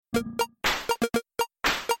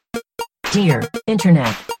Dear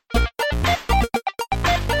Internet.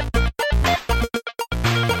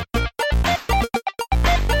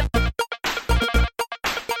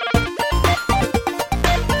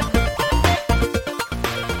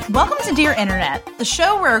 Welcome to Dear Internet, the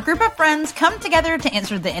show where a group of friends come together to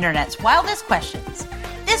answer the internet's wildest questions.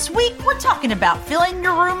 This week, we're talking about filling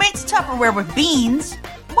your roommate's Tupperware with beans,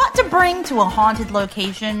 what to bring to a haunted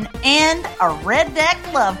location, and a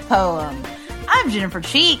redneck love poem. I'm Jennifer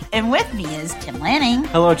Cheek, and with me is Tim Lanning.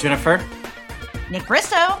 Hello, Jennifer. Nick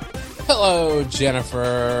Bristow. Hello,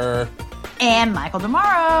 Jennifer. And Michael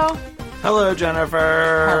DeMauro. Hello,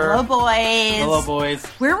 Jennifer. Hello, boys. Hello, boys.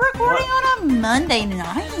 We're recording on a Monday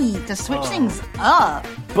night to switch things up.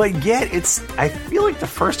 But yet, I feel like the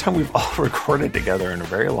first time we've all recorded together in a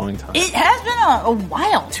very long time. It has been a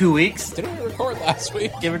while. 2 weeks, Didn't we record last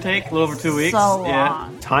week? give or take, a little over 2 weeks. So Yeah.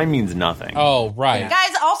 long. Time means nothing. Oh, right.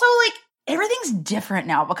 Guys, also, everything's different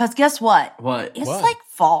now because guess what? What? It's What? like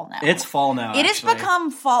fall now. It's fall now. It has actually.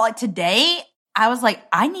 become fall. Like today, I was like,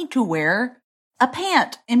 I need to wear a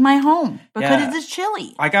pant in my home because Yeah. it is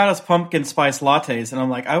chilly. I got us pumpkin spice lattes, and I'm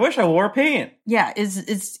like, I wish I wore a pant. Yeah,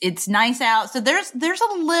 it's nice out. So there's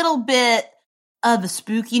a little bit of a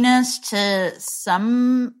spookiness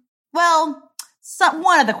to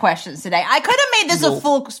one of the questions today. I could have made this a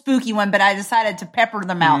full spooky one, but I decided to pepper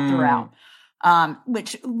them out throughout.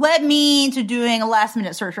 Which led me to doing a last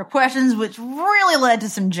minute search for questions, which really led to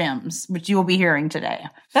some gems, which you will be hearing today.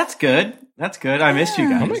 That's good. That's good. I missed you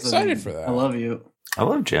guys. I'm excited for that. I love you. I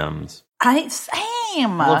love gems.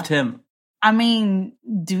 Same. I loved him. I mean,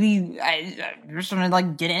 I just want to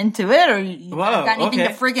get into it, or you Whoa, got anything okay.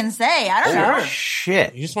 to freaking say? I don't know. Sure.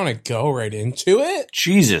 Shit. You just want to go right into it?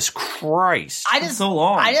 Jesus Christ. I It's just so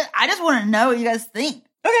long. I just want to know what you guys think.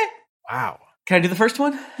 Okay. Wow. Can I do the first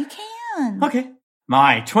one? You can. Okay.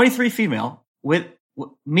 My 23 female with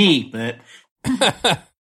me, but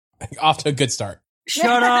Off to a good start.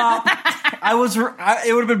 shut up.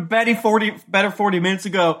 It would have been better 40 minutes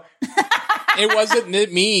ago. It wasn't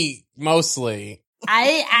me, mostly.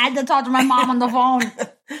 I had to talk to my mom on the phone.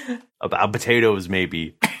 About potatoes,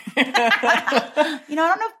 maybe. I don't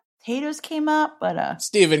know if potatoes came up, but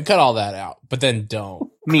Steven, cut all that out, but then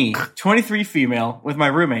don't. Me, 23 female, with my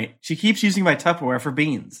roommate. She keeps using my Tupperware for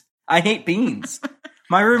beans. I hate beans.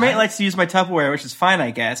 My roommate likes to use my Tupperware, which is fine,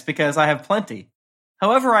 I guess, because I have plenty.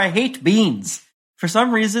 However, I hate beans. For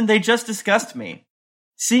some reason, they just disgust me.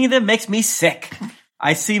 Seeing them makes me sick.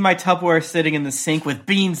 I see my Tupperware sitting in the sink with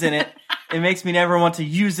beans in it. It makes me never want to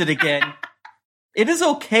use it again. It is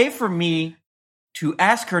okay for me to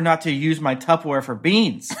ask her not to use my Tupperware for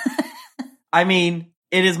beans. I mean,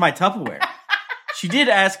 it is my Tupperware. She did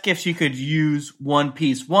ask if she could use one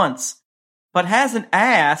piece once, but hasn't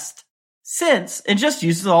asked since and just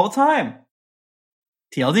uses it all the time.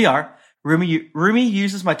 TLDR, Rumi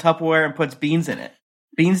uses my Tupperware and puts beans in it.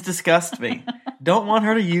 Beans disgust me. Don't want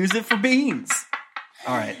her to use it for beans.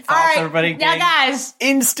 All right. Thoughts, all right, everybody? now gang? guys,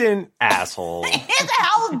 Instant asshole.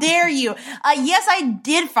 how dare you? Yes, I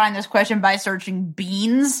did find this question by searching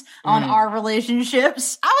beans on our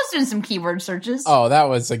relationships. I was doing some keyword searches. Oh, that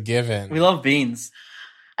was a given. We love beans.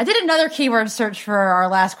 I did another keyword search for our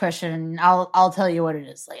last question. I'll tell you what it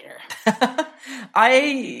is later.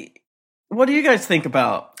 What do you guys think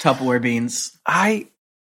about Tupperware beans?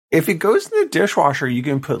 If it goes in the dishwasher, you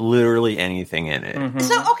can put literally anything in it Mm-hmm.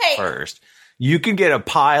 So okay, first. You can get a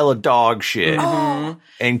pile of dog shit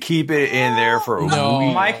and keep it in there for a No.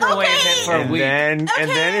 week. Microwave it for a And week. then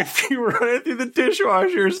if you run it through the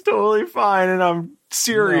dishwasher, it's totally fine. And I'm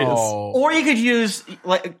serious. No. Or you could use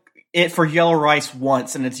it for yellow rice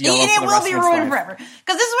once, and it's yellow and for it the will rest be of its ruined life. forever.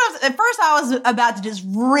 Because this was at first I was about to just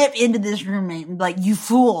rip into this roommate and be like, you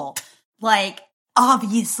fool!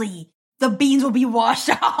 Obviously the beans will be washed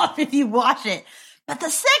off if you wash it. But the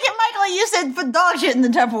second, Michael, you said put dog shit in the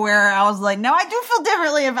Tupperware, I was like, no, I do feel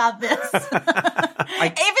differently about this.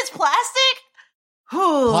 If it's plastic,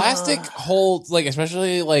 Plastic holds,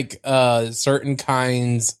 especially certain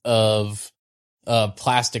kinds of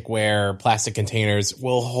plasticware, plastic containers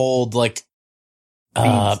will hold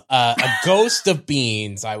a ghost of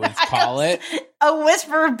beans, I would call it. a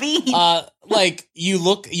whisper of beans. You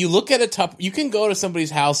look at you can go to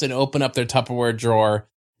somebody's house and open up their Tupperware drawer,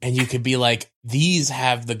 and you could be like, these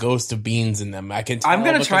have the ghost of beans in them. I can tell. I'm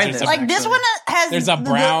gonna because try there's this. a- like this one has There's a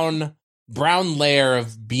brown layer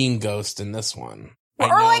of bean ghost in this one. I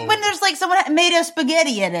or know. when there's someone made a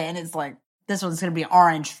spaghetti in it and it's like, this one's going to be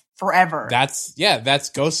orange forever. That's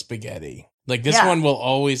ghost spaghetti. This Yeah. one will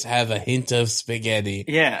always have a hint of spaghetti.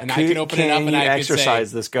 Yeah. And I can open it up and you I can exercise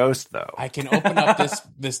say, this ghost, though? I can open up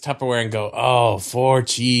this Tupperware and go, oh, 4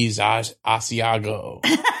 cheese Asiago.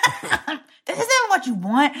 what you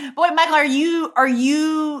want. But wait, Michael, are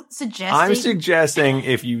you suggesting? I'm suggesting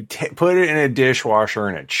if you put it in a dishwasher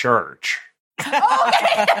in a church.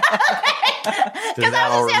 Okay. Because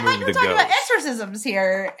I was saying, we're talking about ghost. exorcisms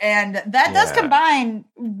here, and that does combine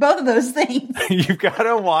both of those things. You've got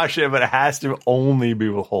to wash it, but it has to only be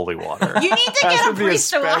with holy water. You need to get a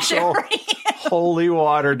priest to wash it for you. Holy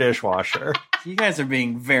water dishwasher. You guys are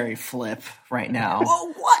being very flip right now.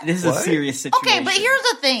 Well, what? This is a serious situation. Okay, but here's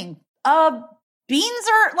the thing. Beans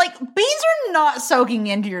are not soaking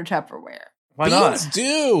into your Tupperware. Why Beans not?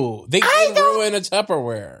 do. They can ruin a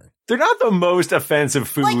Tupperware. They're not the most offensive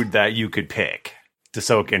food that you could pick to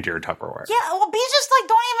soak into your Tupperware. Yeah, well, beans just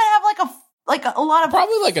don't even have a lot of.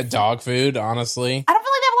 Probably like a dog food, honestly. I don't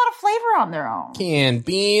feel like they have a lot of flavor on their own. Can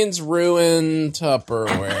beans ruin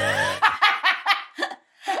Tupperware?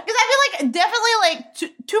 Because I feel like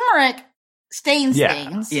definitely turmeric stains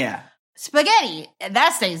things. Yeah. Spaghetti,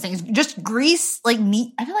 that stains things. Just grease, like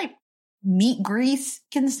meat. I feel like meat grease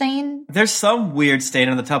can stain. There's some weird stain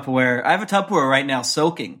on the Tupperware. I have a Tupperware right now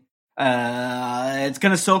soaking. It's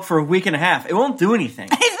going to soak for a week and a half. It won't do anything.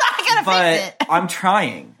 It's not gonna fix it. But I'm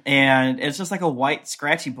trying, and it's just like a white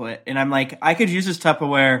scratchy put. And I'm like, I could use this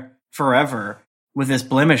Tupperware forever with this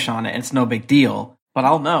blemish on it. And it's no big deal, but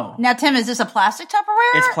I'll know. Now, Tim, is this a plastic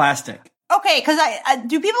Tupperware? It's plastic. Okay, because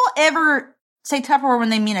do people ever say Tupperware when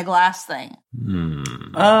they mean a glass thing?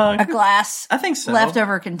 A glass I think so.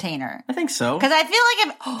 leftover container. I think so. Because I feel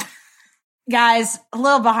like guys, a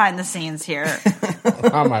little behind the scenes here.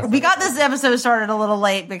 We got this episode started a little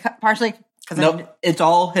late, partially because Nope, it's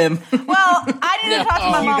all him. well, I need to talk to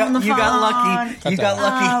my mom on the phone. You got lucky. You got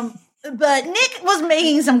lucky. But Nick was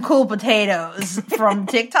making some cool potatoes from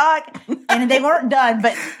TikTok, and they weren't done.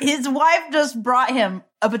 But his wife just brought him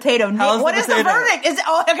a potato. How's Nick, what the is the potato? verdict?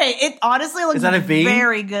 Okay. It honestly looks Is that a bean?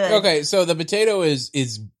 very good. Okay, so the potato is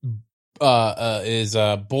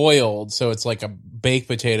boiled, so it's like a baked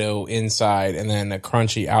potato inside and then a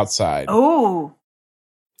crunchy outside. Oh,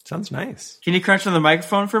 Sounds nice. Can you crunch on the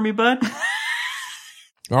microphone for me, bud? I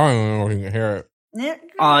don't know if you can hear it.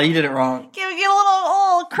 Oh, you did it wrong. Can we get a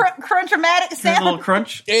little crunch-o-matic Here's a sound? little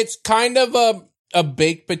crunch. It's kind of a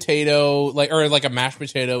baked potato, like a mashed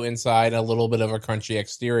potato inside, a little bit of a crunchy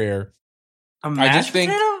exterior. A mashed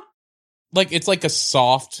think- potato? Like it's like a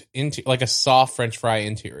soft French fry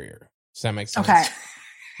interior. Does that make sense? Okay.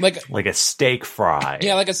 Like a steak fry.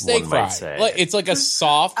 Yeah, like a steak one fry. might say. Like, it's like a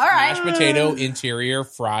soft All right. mashed potato interior,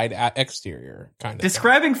 fried at exterior kind of.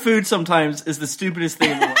 Describing food sometimes is the stupidest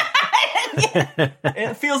thing in the world.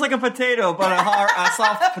 It feels like a potato, but a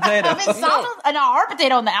soft potato. I mean, soft, a hard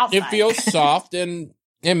potato on the outside. It feels soft and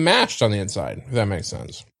mashed on the inside. If that makes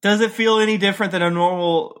sense. Does it feel any different than a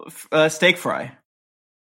normal steak fry?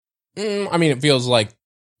 I mean, it feels like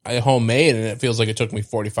homemade, and it feels like it took me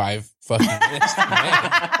 45 fucking minutes to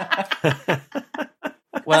make.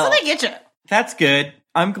 That's Well, what they get you. that's good.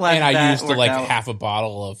 I'm glad And that I used worked like out. half a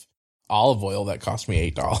bottle of olive oil that cost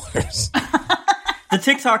me $8. The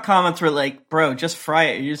TikTok comments were like, bro, just fry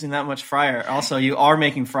it. You're using that much fryer. Also, you are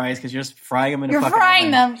making fries because you're just frying them in a You're fucking frying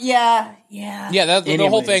oven. them. Yeah. Yeah, the whole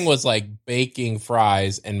Anyways. thing was like baking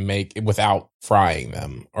fries and without frying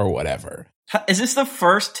them or whatever. Is this the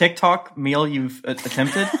first TikTok meal you've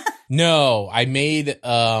attempted? No, I made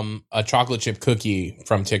a chocolate chip cookie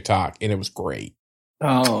from TikTok and it was great.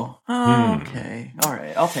 Oh. Okay. All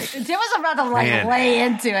right. I'll take it. Tim was about to Man. lay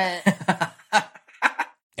into it.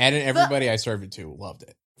 And everybody I served it to loved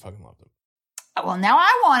it. Fucking loved it. Well, now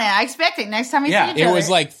I want it. I expect it next time we Yeah, see each It other.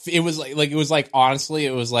 was like honestly,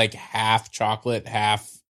 it was like half chocolate, half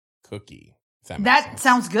cookie. If that makes That sense.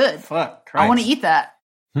 sounds good. Fuck. Christ. I want to eat that.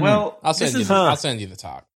 Well, I'll send you. I'll send you the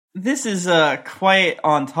talk. This is quite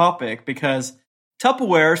on topic because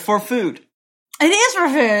Tupperware is for food. It is for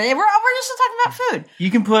food. We're just talking about food. You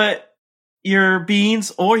can put your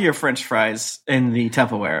beans or your French fries in the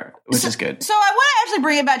Tupperware, which is good. So I want to actually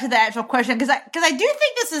bring it back to the actual question because I do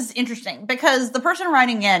think this is interesting because the person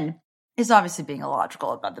writing in is obviously being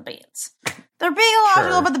illogical about the beans. They're being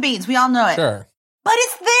illogical Sure. about the beans. We all know it. Sure. But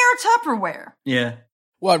it's their Tupperware. Yeah.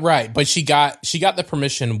 Well, right, but she got the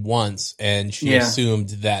permission once, and she Yeah. assumed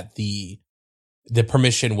that the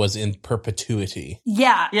permission was in perpetuity.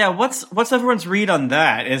 Yeah. Yeah, what's everyone's read on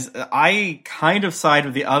that? Is I kind of side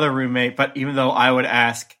with the other roommate, but even though I would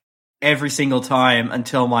ask every single time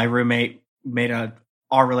until my roommate made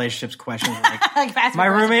our relationships questions like Like fast my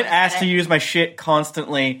food roommate restaurant. asked to use my shit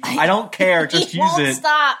constantly. I don't care, just He use won't it.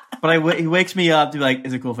 Stop. But he wakes me up to be like,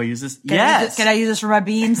 is it cool if I use this? Can I use Yes. it- Can I use this for my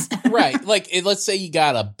beans? Right, like let's say you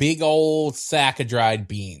got a big old sack of dried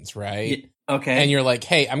beans, right? Okay. And you're like,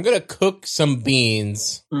 hey, I'm gonna cook some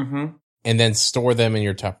beans Mm-hmm. and then store them in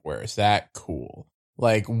your Tupperware. Is that cool?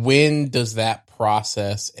 Like, when does that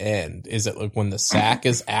process end? Is it like when the sack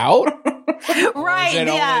is out? Or is it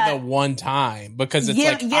only the one time? Because it's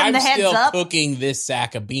I'm still cooking this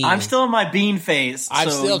sack of beans. I'm still in my bean phase. I'm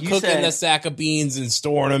still cooking the sack of beans and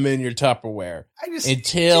storing them in your Tupperware.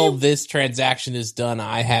 Until this transaction is done,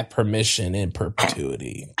 I have permission in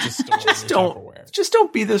perpetuity to store Tupperware. Just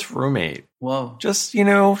don't be this roommate. Whoa. Just,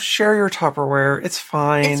 share your Tupperware. It's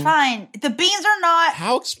fine. It's fine. The beans are not.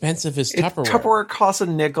 How expensive is Tupperware? Tupperware costs a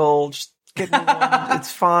nickel. Just get me one.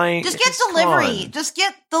 It's fine. Just get delivery. Fun. Just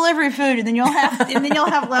get delivery food, and then you'll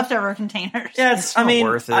have leftover containers. Yeah, it's not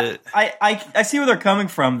worth it. I see where they're coming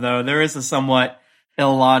from, though. There is a somewhat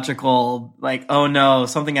illogical, like, oh no,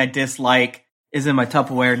 something I dislike is in my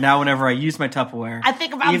Tupperware. Now, whenever I use my Tupperware, I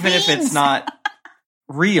think about even beans. if it's not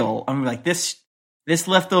real, I'm like, this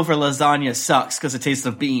leftover lasagna sucks because it tastes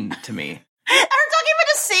of bean to me. Her talking about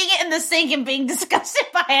just seeing it in the sink and being disgusted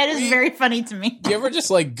by it is very funny to me. Do you ever just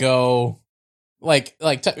go, like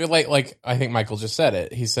I think Michael just said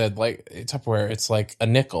it. He said Tupperware, it's like a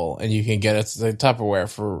nickel, and you can get it the Tupperware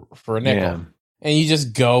for a nickel. Yeah. And you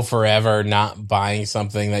just go forever not buying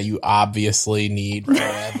something that you obviously need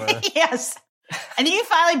forever. Yes. And then you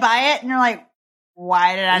finally buy it, and you're like,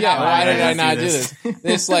 why did I not do this?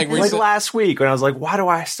 This like last week when I was like, why do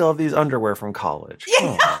I still have these underwear from college?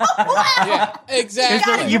 Yeah,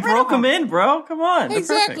 exactly. You broke them in, bro. Come on.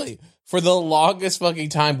 Exactly. For the longest fucking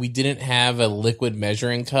time, we didn't have a liquid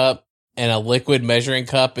measuring cup, and a liquid measuring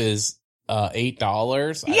cup is $8.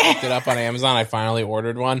 I looked it up on Amazon. I finally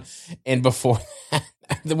ordered one, and before that,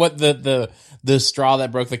 what the straw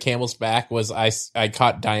that broke the camel's back was I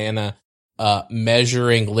caught Diana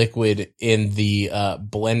measuring liquid in the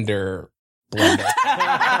blender.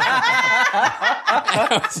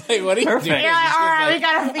 I was like, what are you doing? Yeah, all right,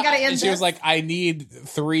 we gotta end and she was like, I need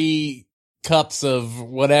 3 cups of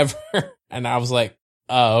whatever. And I was like,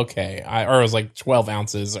 oh, okay. Or it was like 12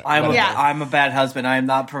 ounces. I'm a bad husband. I am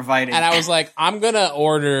not providing. And I was like, I'm going to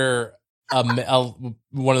order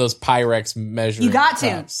one of those Pyrex measuring You got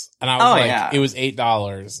cups. to. And I was it was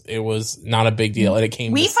 $8. It was not a big deal. And it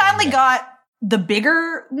came. We finally got the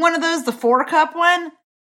bigger one of those, the 4-cup one.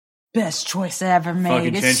 Best choice I ever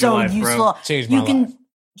made. It's so useful. Changed my life.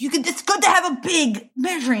 It's good to have a big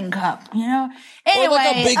measuring cup, Anyway, or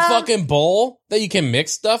like a big fucking bowl that you can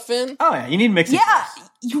mix stuff in. Oh yeah, you need mixing. Yeah,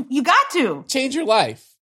 you got to change your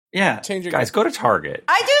life. Yeah, change your guys. Go to Target.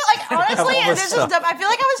 I do honestly. And this is dumb. I feel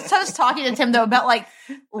like I was just talking to Tim though about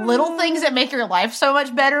little things that make your life so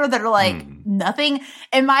much better that are nothing.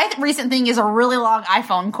 And my recent thing is a really long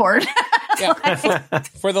iPhone cord.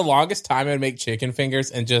 For the longest time, I'd make chicken fingers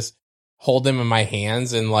and just hold them in my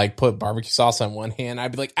hands and put barbecue sauce on one hand.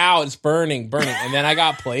 I'd be like, ow, it's burning. And then I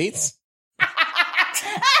got plates.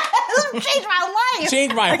 Changed my life.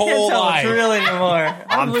 Changed my whole life. Really anymore.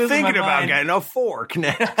 I'm thinking about getting a fork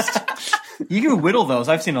next. You can whittle those.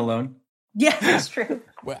 I've seen Alone. Yeah, that's true.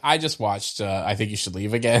 I just watched I Think You Should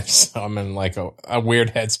Leave again, so I'm in a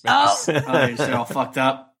weird headspace. Oh, you shit all fucked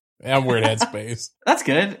up. I'm weird headspace. That's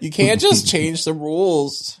good. You can't just change the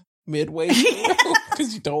rules midway through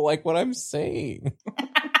because you don't like what I'm saying. Nick,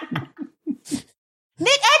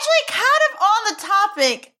 actually, kind of on the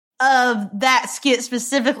topic of that skit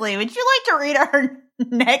specifically, would you like to read our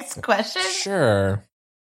next question? Sure.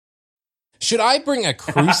 Should I bring a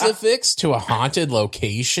crucifix to a haunted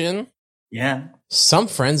location? Yeah. Some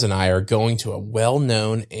friends and I are going to a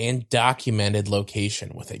well-known and documented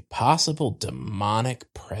location with a possible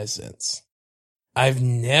demonic presence. I've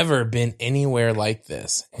never been anywhere like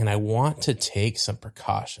this, and I want to take some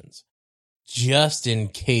precautions, just in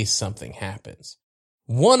case something happens.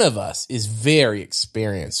 One of us is very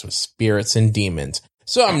experienced with spirits and demons,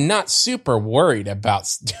 so I'm not super worried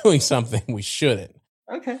about doing something we shouldn't.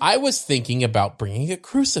 Okay. I was thinking about bringing a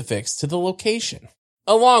crucifix to the location,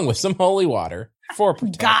 along with some holy water for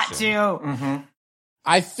protection. Got to. Mm-hmm.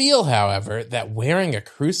 I feel, however, that wearing a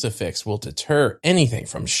crucifix will deter anything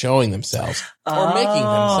from showing themselves or making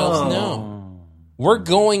themselves known. We're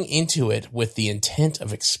going into it with the intent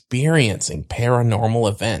of experiencing paranormal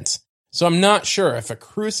events, so I'm not sure if a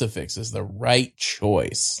crucifix is the right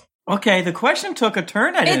choice. Okay, the question took a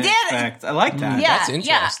turn I didn't expect. I like that. Yeah, that's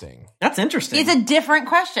interesting. Yeah. That's interesting. It's a different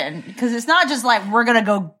question because it's not just we're going to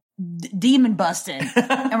go demon busting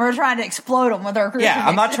and we're trying to explode them with our crucifixes. Yeah,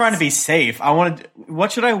 I'm not trying to be safe.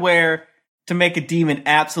 What should I wear to make a demon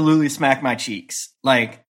absolutely smack my cheeks?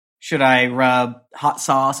 Should I rub hot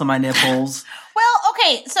sauce on my nipples? Well,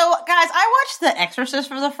 okay, so guys, I watched The Exorcist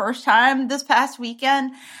for the first time this past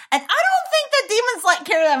weekend, and I don't think that demons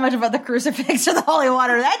care that much about the crucifix or the holy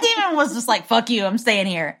water. That demon was just fuck you, I'm staying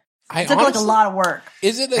here. It took like a lot of work.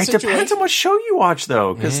 Is it a It situation? depends on what show you watch,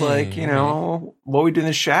 though, because What We Do in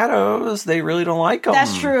the Shadows, they really don't like them.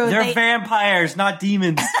 That's true. They're vampires, not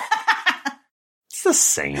demons. It's the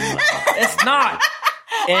same. It's not.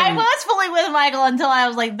 I was fully with Michael until I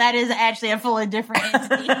was like, that is actually a fully different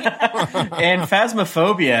entity. In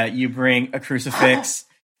Phasmophobia, you bring a crucifix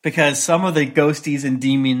because some of the ghosties and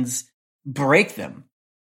demons break them.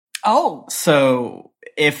 Oh. So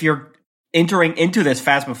if you're entering into this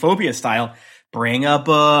Phasmophobia style, bring a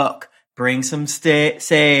book, bring some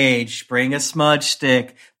sage, bring a smudge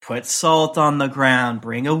stick, put salt on the ground,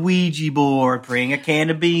 bring a Ouija board, bring a can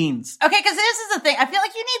of beans. Okay, because this is the thing. I feel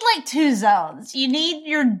like you need like two zones. You need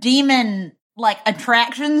your demon like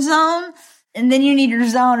attraction zone, and then you need your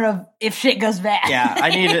zone of if shit goes bad. Yeah, I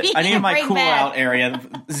need my Break cool bad. out area.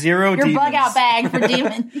 Zero Your demons. bug out bag for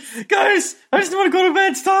demons. Guys, I just want to go to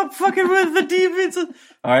bed. Stop fucking with the demons. All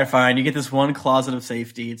right, fine. You get this one closet of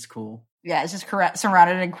safety. It's cool. Yeah, it's just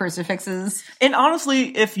surrounded in crucifixes. And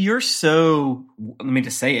honestly, if you're so, let me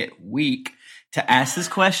just say it, weak to ask this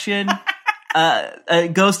question, a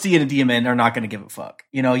ghosty and a demon are not going to give a fuck.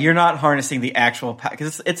 You know, you're not harnessing the actual power,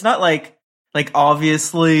 because it's not like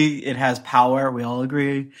obviously it has power. We all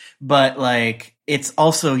agree, but like it's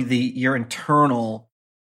also your internal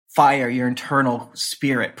fire, your internal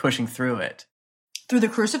spirit pushing through it. Through the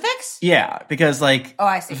crucifix? Yeah, because like, Oh,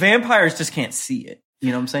 I see. vampires just can't see it. You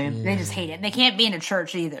know what I'm saying? They just hate it. They can't be in a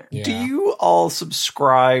church either. Yeah. Do you all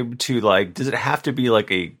subscribe to does it have to be like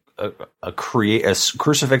a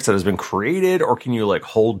crucifix that has been created, or can you like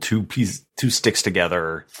hold two sticks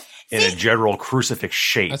together in a general crucifix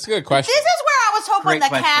shape? That's a good question. This is where I was hoping Great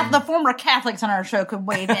question. the former Catholics on our show could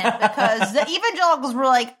weigh in, because the evangelicals were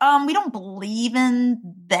like, we don't believe in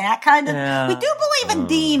that kind of. Yeah. We do believe in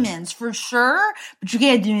demons for sure, but you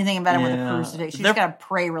can't do anything about it with a Yeah. crucifix. You They're- just gotta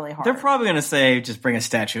pray really hard. They're probably going to say, just bring a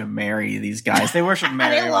statue of Mary, these guys. They worship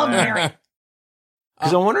Mary. They love over there. Mary.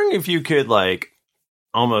 Because I'm wondering if you could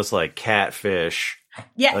almost catfish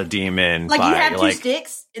Yeah, a demon. like you by, have two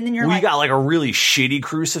sticks, and then you're well, like, you got a really shitty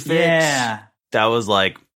crucifix. Yeah. That was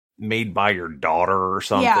made by your daughter or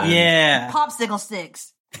something. Yeah. popsicle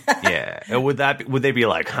sticks. Yeah. And would they be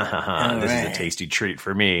like, ha ha ha, this is a Alright. tasty treat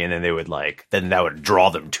for me, and then they would then that would draw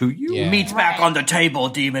them to you. Yeah. Meat's back on the table,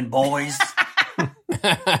 demon boys. Which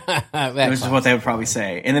is what they would probably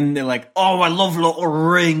say. And then they're like, oh, I love Lord of the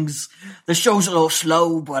Rings. The show's a little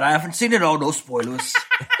slow, but I haven't seen it all. No spoilers.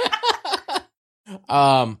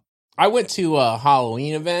 I went to a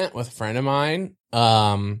Halloween event with a friend of mine.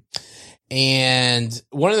 And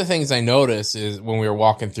one of the things I noticed is when we were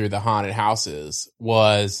walking through the haunted houses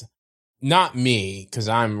was not me, because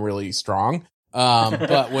I'm really strong.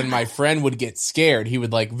 But when my friend would get scared, he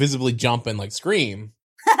would visibly jump and scream.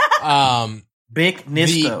 Big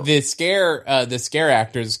Nisco. The scare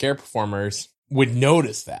actors, the scare performers would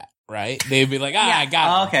notice that, right? They'd be like, I got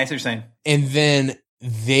Oh, him. okay, I see what you're saying. And then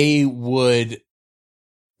they would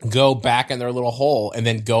go back in their little hole and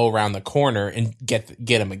then go around the corner and get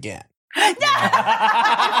him again.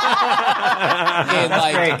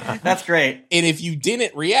 That's great. That's great. And if you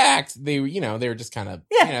didn't react, they were just kind of,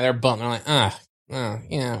 they're bummed. They're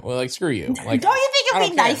like, well, screw you. Don't you think I it'd don't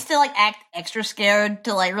be care. nice to act extra scared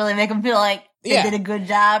to really make them feel like they Yeah. did a good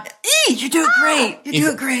job? You're doing great. You're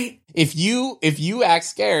doing great. If you act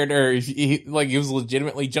scared, or if he was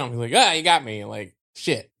legitimately jumping, you got me,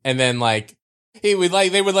 shit. And then he would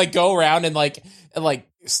they would go around and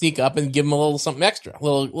sneak up and give him a little something extra,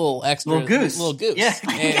 little extra, Little goose. little goose. Yeah.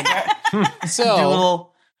 And Do so a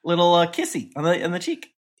little kissy on the cheek.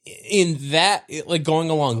 in that, going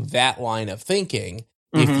along that line of thinking,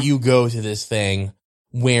 Mhm. if you go to this thing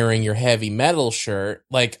wearing your heavy metal shirt,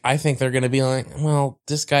 I think they're going to be like, well,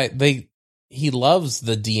 this guy, he loves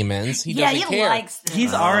the demons. He doesn't care. likes this.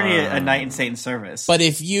 He's already a knight in Satan's service. But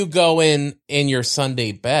if you go in your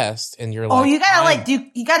Sunday best and you're you gotta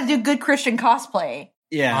I'm- you gotta do good Christian cosplay.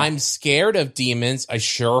 yeah. I'm scared of demons. I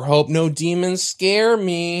sure hope no demons scare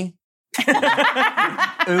me.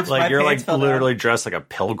 Oops, my you're pants fell down. literally dressed like a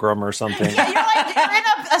pilgrim or something. You're in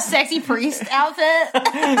a sexy priest outfit.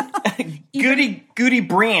 Goody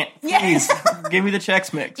Brant, Yeah. please give me the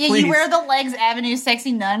Chex Mix. Yeah, please. you wear the Legs Avenue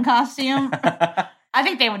sexy nun costume. I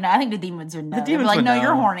think they would know. I think the demons would know. They'd be demons like, would no, know.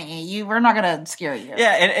 you're horny. We're not gonna scare you.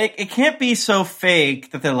 Yeah, and it can't be so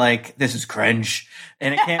fake that they're like, this is cringe.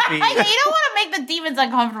 And it can't be. You don't want to make the demons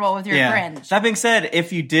uncomfortable with your cringe. That being said,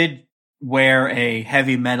 if you did wear a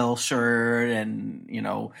heavy metal shirt and,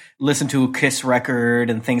 listen to a Kiss record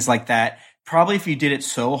and things like that, probably if you did it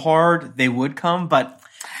so hard, they would come. But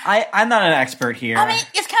I'm not an expert here. I mean,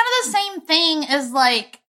 it's kind of the same thing as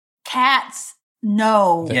cats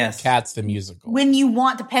No. Yes. Cats the musical. When you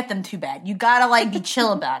want to pet them too bad. You gotta like be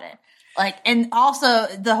chill about it. Like, and also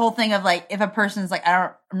the whole thing of like, if a person's like,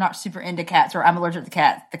 I'm not super into cats or I'm allergic to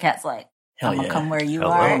cats, the cat's like, Hell I'm gonna yeah. come where you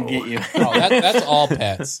Hello. are. Get you. Oh, that's all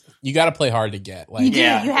pets. You got to play hard to get. Like, You do.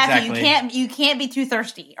 Yeah, You have exactly. to. You can't be too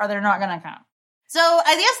thirsty or they're not gonna come. So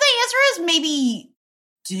I guess the answer is maybe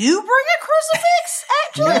do bring a crucifix,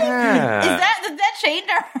 actually. Yeah. Did that change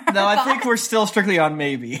our No, I thought? think we're still strictly on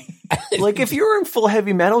maybe. Like if you were in full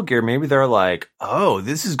heavy metal gear, maybe they're like, "Oh,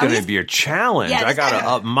 this is going to be a challenge. Yeah, I got to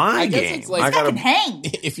up my I guess game. it's like- I This guy got can to." hang.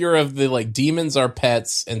 if you're of the like demons are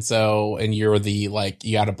pets, and you're the like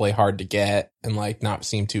you got to play hard to get and like not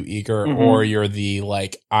seem too eager, Mhm. or you're the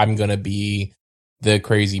like I'm gonna be the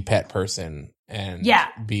crazy pet person and Yeah.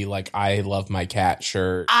 be like I love my cat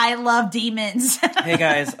shirt. I love demons. Hey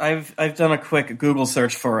guys, I've done a quick Google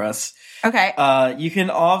search for us. Okay. You can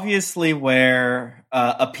obviously wear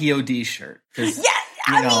a POD shirt. 'Cause, Yeah,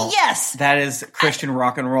 you I know, mean, yes. That is Christian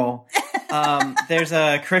rock and roll. There's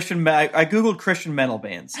a Christian. I googled Christian metal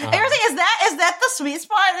bands. Everything is that the sweet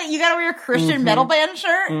spot that you gotta wear a Christian metal band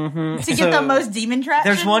shirt to get the most demon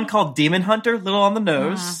traction? There's one called Demon Hunter, little on the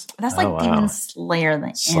nose. That's like Oh, wow. Demon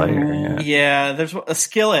Slayer. Slayer, yeah. Yeah, there's a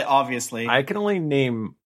Skillet, obviously. I can only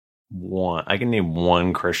name one. I can name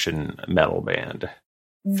one Christian metal band.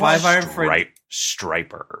 Five Iron Frenzy.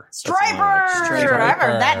 Striper. Striper. Striper. I've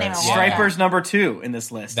heard that name a lot. Yeah. Striper's number 2 in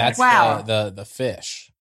this list. That's Wow. the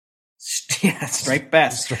fish. Yeah, Stripe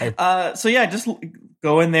best. Striper. So yeah, just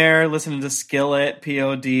go in there, listen to Skillet,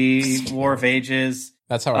 POD, War of Ages.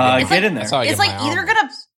 That's how I Get in there. That's how I It's get like my either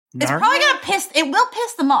almonds. gonna. It's probably gonna it will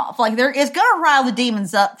piss them off. Like it's gonna rile the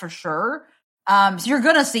demons up for sure. So you're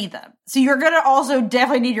gonna see them. So you're gonna also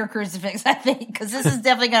definitely need your crucifix, I think, because this is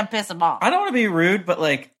definitely gonna piss them off. I don't want to be rude, but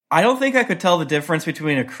like, I don't think I could tell the difference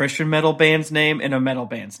between a Christian metal band's name and a metal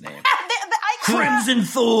band's name. Crimson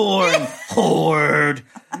Thorn, Horde,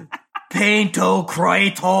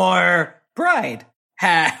 Pantocrator, Bride,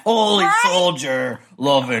 Holy Bride? Soldier,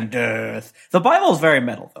 Love and Death. The Bible is very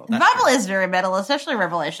metal, though. The Bible is very metal, especially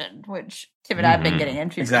Revelation, which Tim and I have been getting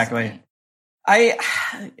into. Exactly.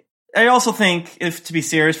 recently. I also think, if to be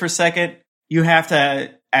serious for a second, you have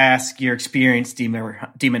to ask your experienced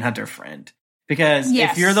demon hunter friend. Because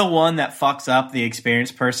Yes. if you're the one that fucks up the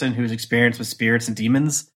experienced person who's experienced with spirits and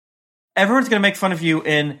demons, everyone's going to make fun of you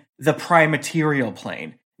in the prime material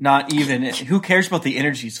plane. Not even, who cares about the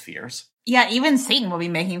energy spheres? Yeah, even Satan will be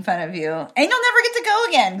making fun of you. And you'll never get to go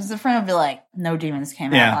again, because the friend will be like, no demons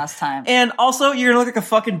came Yeah. out last time. And also, you're going to look like a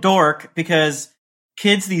fucking dork because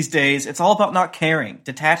kids these days, it's all about not caring,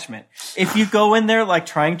 detachment. If you go in there like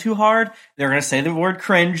trying too hard, they're going to say the word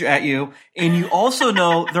cringe at you. And you also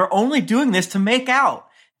know they're only doing this to make out.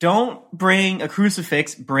 Don't bring a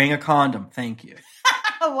crucifix, bring a condom. Thank you.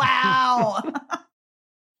 Wow.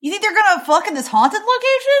 You think they're gonna fuck in this haunted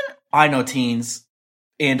location? I know teens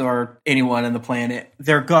and or anyone on the planet,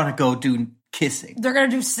 they're going to go do kissing. They're gonna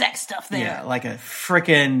do sex stuff there. Yeah, like a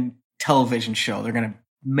freaking television show. They're going to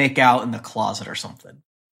make out in the closet or something.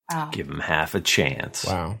 Oh. Give them half a chance.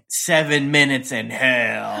 Wow. 7 minutes in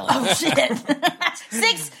hell. Oh shit.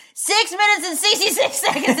 6 minutes and 66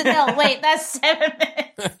 seconds in hell. Wait, that's 7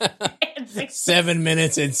 minutes. 7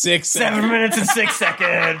 minutes and 6 7 seconds. minutes and 6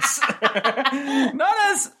 seconds. Not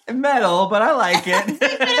as metal, but I like 6 it.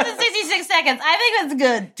 minutes and 66 seconds. I think that's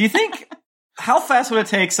good. Do you think, how fast would it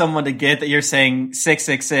take someone to get that you're saying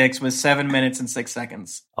 666 with 7 minutes and 6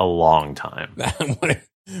 seconds? A long time.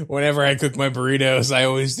 Whenever I cook my burritos, I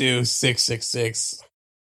always do 666.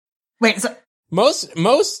 Wait, so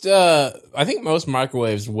I think most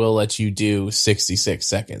microwaves will let you do 66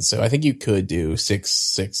 seconds. So I think you could do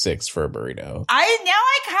 666 for a burrito. I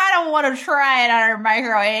kind of want to try it on our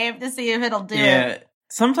microwave to see if it'll do it.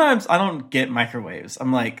 Sometimes I don't get microwaves.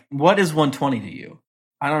 I'm like, what is 120 to you?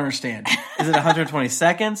 I don't understand. Is it 120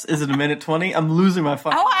 seconds? Is it a minute 20? I'm losing my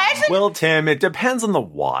fucking Oh, I actually Well, Tim, it depends on the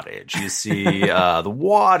wattage. You see, the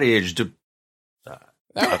wattage.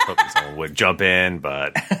 I was hoping someone would jump in,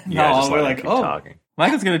 but yeah, No, just we're let like, him keep oh. talking.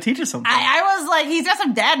 Michael's going to teach us something. I was like, he's got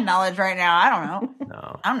some dad knowledge right now. I don't know.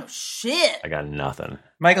 No, I don't know shit. I got nothing.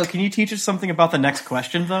 Michael, can you teach us something about the next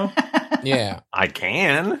question, though? Yeah. I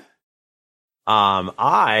can.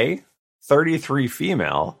 I, 33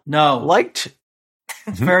 female, No. liked.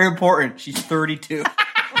 It's very important. She's 32.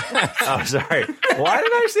 Oh, sorry. Why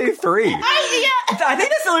did I say 3? I think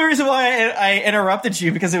that's the only reason why I interrupted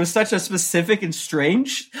you, because it was such a specific and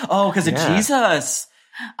strange. Oh, because of Yeah. Jesus.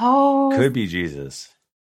 Oh. Could be Jesus.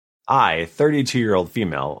 I, 32-year-old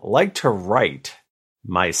female, like to write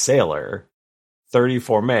my sailor,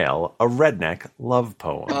 34 male, a redneck love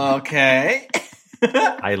poem. Okay.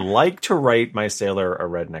 I like to write my sailor a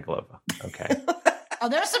redneck love. Okay. Oh,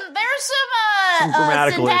 there's some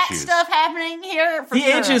grammatical syntax issues. stuff happening here. For The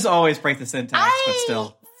sure. H's always break the syntax, but I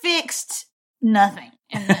still. fixed nothing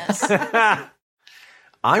in this.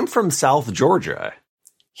 I'm from South Georgia.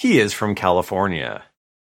 He is from California.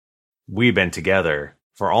 We've been together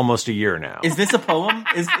for almost a year now. Is this a poem?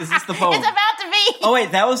 Is this the poem? It's about to be. Oh,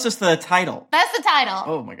 wait, that was just the title. That's the title.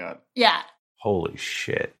 Oh, my God. Yeah. Holy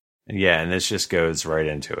shit. Yeah, and this just goes right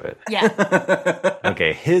into it. Yeah.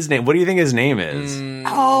 Okay, his name. What do you think his name is?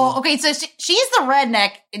 Oh, okay. So she's the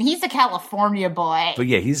redneck, and he's the California boy. But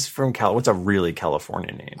yeah, he's from What's a really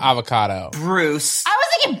California name? Avocado. Bruce. I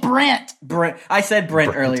was thinking Brent. Brent. I said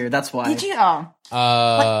Brent earlier. That's why. Did you?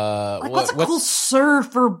 Oh. What's a cool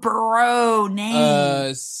surfer bro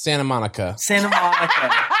name? Santa Monica. Santa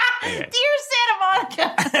Monica. Okay. Dear Santa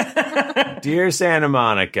Monica. Dear Santa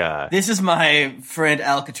Monica, This is my friend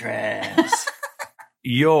Alcatraz.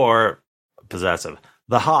 you're possessive.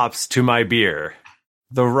 The hops to my beer,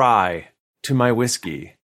 the rye to my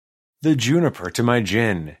whiskey, the juniper to my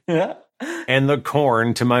gin, I'm and the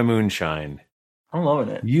corn to my moonshine.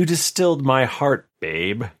 loving it. You distilled my heart,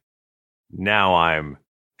 babe. Now I'm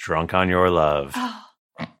drunk on your love.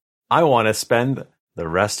 I want to spend the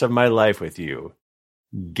rest of my life with you,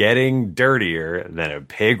 getting dirtier than a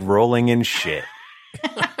pig rolling in shit.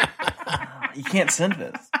 You can't send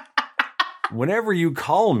this. Whenever you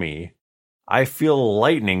call me, I feel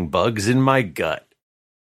lightning bugs in my gut.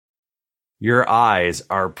 Your eyes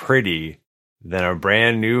are pretty than a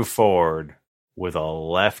brand new Ford with a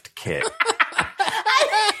left kick.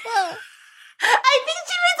 I think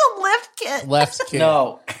she means a lift kit. Left kid.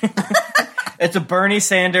 No. It's a Bernie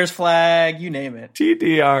Sanders flag. You name it.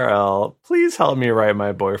 TDRL, please help me write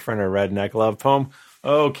my boyfriend a redneck love poem.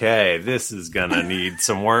 Okay, this is gonna need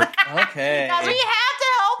some work. Okay. Guys, we have to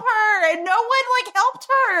help her, and no one helped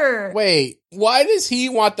her. Wait, why does he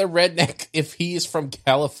want the redneck if he's from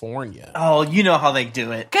California? Oh, you know how they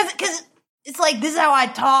do it. Because it's like, this is how I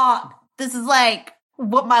talk. This is like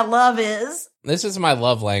what my love is. This is my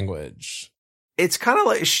love language. It's kind of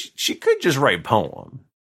like she could just write poem,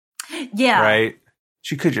 Yeah. right?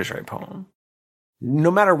 She could just write poem. No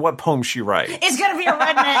matter what poem she writes. It's going to be a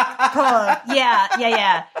redneck poem. Yeah.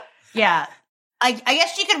 I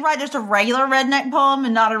guess she could write just a regular redneck poem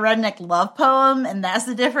and not a redneck love poem, and that's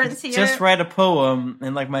the difference here. Just write a poem,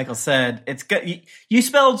 and like Michael said, it's good. You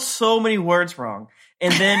spelled so many words wrong,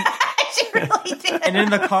 and then She really did. and then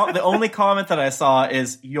the only comment that I saw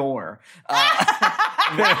is your.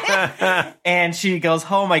 And she goes,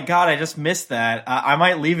 "Oh my god, I just missed that. I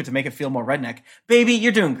might leave it to make it feel more redneck." Baby,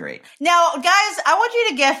 you're doing great. Now, guys, I want you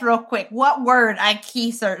to guess real quick what word I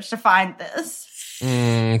key searched to find this.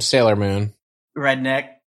 Sailor Moon. Redneck.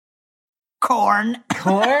 Corn.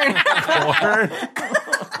 Corn. Corn.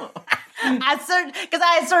 I searched because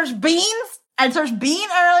I had searched beans. I searched bean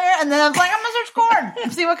earlier, and then I was like, I'm gonna search corn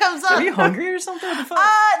and see what comes up. Are you hungry or something? What the fuck?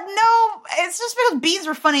 No, it's just because beans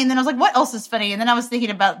were funny, and then I was like, what else is funny? And then I was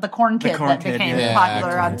thinking about the corn kid corn that kid, became yeah.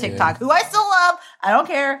 popular Yeah, on corn TikTok, kid. who I still love. I don't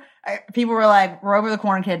care. People were like, we're over the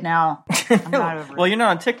corn kid now. I'm not over Well, it. you're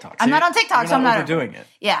not on TikTok. I'm not on TikTok, so I'm not over doing it.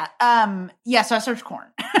 Yeah. So I searched corn.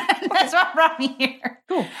 That's what brought me here.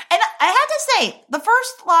 Cool. And I have to say, the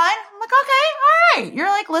first line, I'm like, okay, all right. You're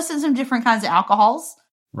like listing some different kinds of alcohols.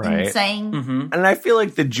 Right. And saying, Mm-hmm. And I feel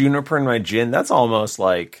like the juniper in my gin, that's almost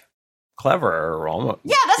like clever or almost.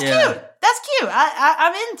 yeah, that's Yeah. cute. That's cute.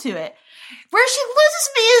 I'm into it. Where she loses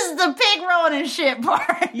me is the pig rolling and shit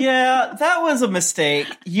part. Yeah, that was a mistake.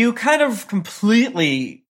 You kind of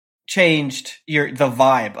completely changed the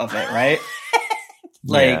vibe of it, right?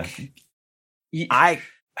 Like, I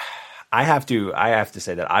have to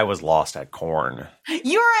say that I was lost at corn.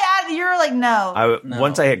 You were like, no. No.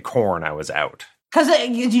 Once I hit corn, I was out. Because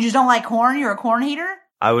you just don't like corn? You're a corn hater?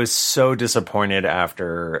 I was so disappointed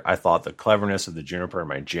after I thought the cleverness of the juniper in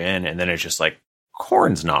my gin, and then it's just like,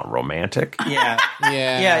 corn's not romantic. yeah.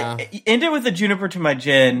 Yeah. Yeah, end it with the juniper to my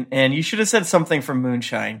gin, and you should have said something from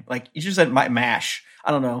moonshine. Like, you should have said my mash.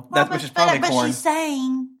 I don't know. Well, Which is probably but corn. she's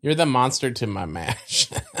saying, You're the monster to my mash.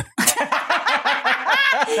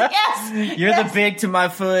 yes. You're the big to my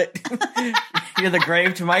foot. You're the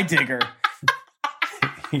grave to my digger.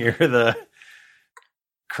 You're the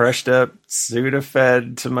crushed up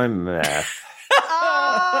Sudafed to my meth.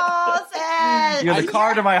 Oh, sad. You're the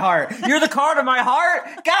car to my heart. You're the car to my heart,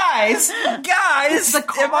 guys. The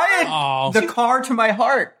car? Am I Oh. the car to my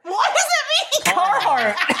heart? What does it mean?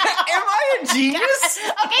 Carhartt. Am I a genius?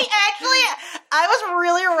 Okay, actually, I was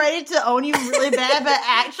really ready to own you really bad, but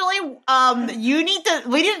actually, we need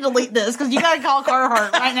to delete this because you got to call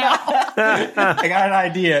Carhartt right now. I got an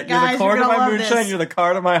idea. Guys, you're the core you're to gonna my love moonshine. this. You're the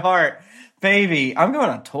car to my heart. Baby, I'm going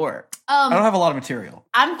on tour. I don't have a lot of material.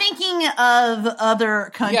 I'm thinking of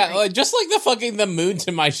other countries. Yeah, just like the moon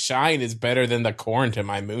to my shine is better than the corn to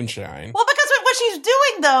my moonshine. Well, because what she's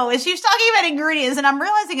doing, though, is she's talking about ingredients, and I'm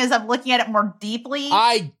realizing as I'm looking at it more deeply.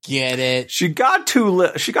 I get it. She got too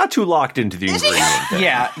locked into the ingredient thing.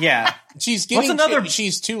 Yeah. She's getting What's another-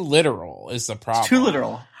 she's too literal is the problem. It's too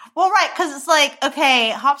literal. Well, right, because it's like, okay,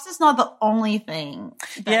 hops is not the only thing.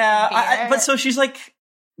 But so she's like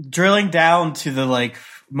drilling down to the like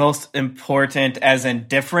most important, as in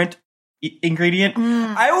different ingredient.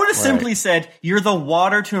 I would have simply said, "You're the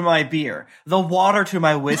water to my beer, the water to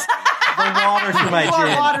my whiskey, the water to my You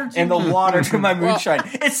are water gin, to and the me." water to my moonshine."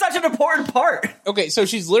 It's such an important part. Okay, so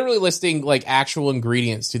she's literally listing like actual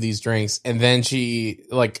ingredients to these drinks, and then she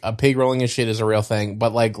like a pig rolling and shit is a real thing,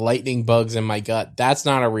 but like lightning bugs in my gut, that's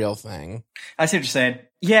not a real thing. I see what you're saying.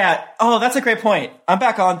 Yeah. Oh, that's a great point. I'm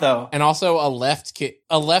back on though. And also a left kit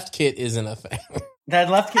isn't a thing. That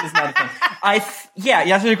left kid is not a thing. Yeah,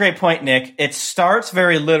 that's a great point, Nick. It starts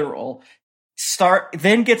very literal.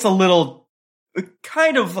 Then gets a little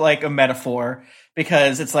kind of like a metaphor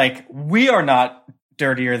because it's like we are not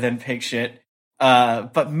dirtier than pig shit.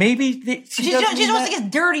 But maybe She wants to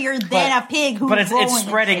get dirtier than a pig who's but it's rolling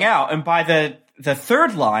spreading in shit. out, and by the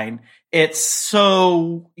third line, it's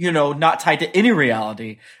so not tied to any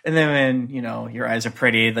reality. And then when your eyes are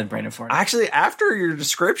pretty, then Brandon Ford. Actually, after your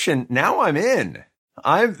description, now I'm in.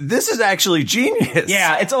 This is actually genius.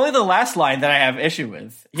 Yeah, it's only the last line that I have issue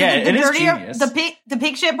with. Yeah, it is genius. The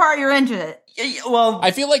pig shit part, you're into it. Well, I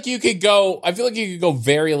feel like you could go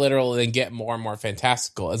very literal and then get more and more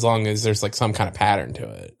fantastical as long as there's like some kind of pattern to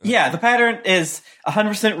it. yeah, the pattern is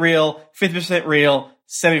 100% real, 50% real,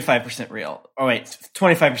 75% real. Oh wait,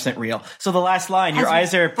 25% real. So the last line, your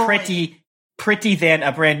eyes are pretty than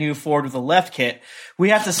a brand new Ford with a left kit. We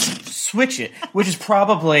have to switch it, which is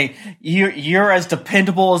probably you're as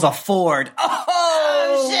dependable as a Ford.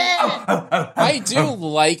 Oh shit! I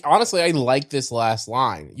do honestly, I like this last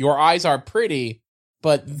line. Your eyes are pretty,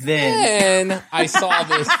 but then I saw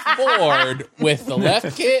this Ford with the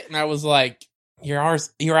left kit, and I was like, your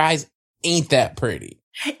eyes ain't that pretty.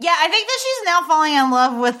 Yeah, I think that she's now falling in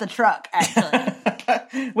love with the truck,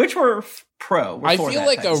 actually. Which we're pro. We're I for feel that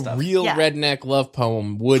like kind of a stuff. real Yeah. redneck love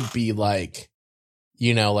poem would be like,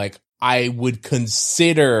 like I would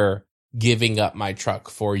consider giving up my truck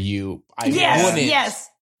for you. I wouldn't. Yes.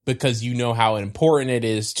 Because you know how important it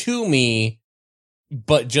is to me,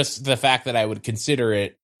 but just the fact that I would consider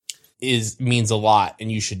it means a lot,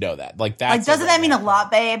 and you should know that. Like that. Like, doesn't that mean a lot,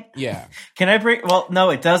 babe? Yeah. Can I bring? Well, no,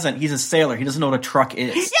 it doesn't. He's a sailor. He doesn't know what a truck is.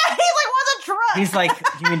 Yeah, he's like, what's a truck? He's like,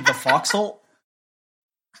 you mean the foxhole?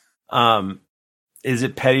 Is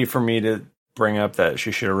it petty for me to bring up that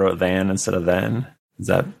she should have wrote than instead of then? Is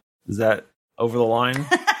that over the line?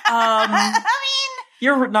 I mean,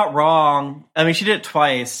 You're not wrong. I mean, she did it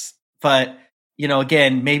twice, but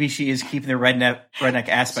again, maybe she is keeping the redneck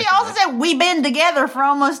aspect. she of also it. said we've been together for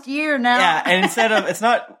almost a year now. Yeah, and instead of it's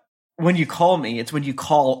not when you call me, it's when you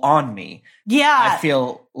call on me. Yeah. I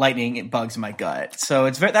feel lightning bugs in my gut. So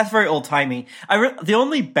that's very old timey. The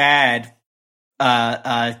only bad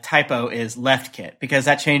typo is left kit because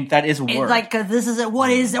that is a It's word. like, cause this is it. What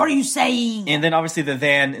are you saying? And then obviously the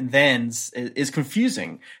than and thens is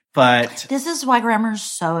confusing. But This is why grammar is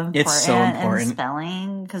so important. It's so important. And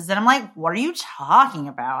spelling. Because then I'm like, what are you talking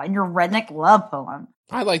about in your redneck love poem?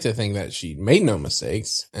 I like to think that she made no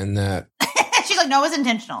mistakes and that She's like, no, it was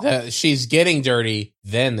intentional. she's getting dirty.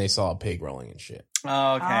 Then they saw a pig rolling and shit.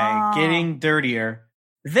 okay, getting dirtier.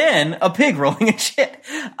 Then a pig rolling in shit.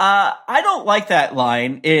 I don't like that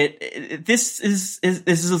line. This is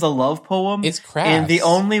a love poem. It's crass. And the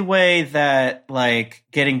only way that like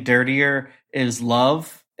getting dirtier is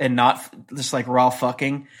love and not just like raw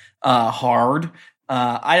fucking hard.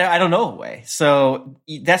 I don't know a way. So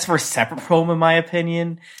that's for a separate poem in my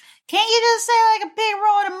opinion. Can't you just say like a pig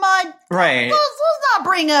rolling in mud? Right. Let's not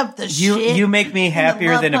bring up the shit. You make me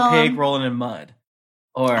happier love than a poem. pig rolling in mud.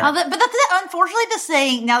 Or But that's unfortunately the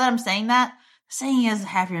saying. Now that I'm saying that, the saying is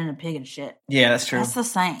happier than a pig and shit. yeah, that's true. That's the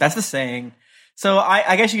saying. That's the saying. So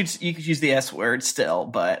I guess you could use the S word still,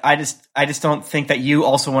 but I just don't think that you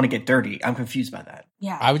also want to get dirty. I'm confused by that.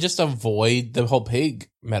 yeah. I would just avoid the whole pig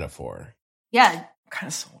metaphor. Yeah. Kind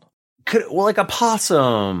of sold. Like a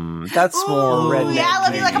possum. That's more redneck. Yeah,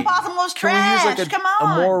 let me like a possum was Can trash. we use like Come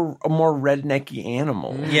on. a more rednecky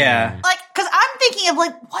animal? Yeah. Like, because I'm thinking of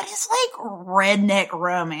like, what is like redneck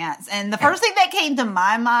romance? And the first thing that came to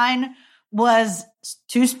my mind was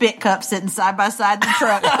 2 spit cups sitting side by side in the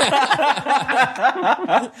truck.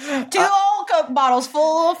 2 old Coke bottles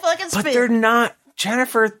full of fucking spit. But they're not,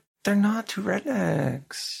 Jennifer, they're not 2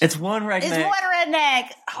 rednecks. It's one redneck. It's one redneck.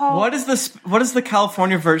 Oh. What is the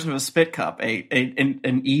California version of a spit cup?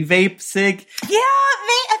 An e-vape cig? Yeah,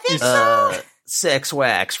 I think so. Sex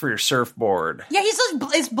wax for your surfboard. Yeah,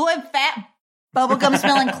 it's blowing fat bubblegum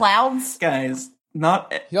smelling clouds. Guys,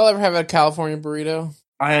 not Y'all ever have a California burrito?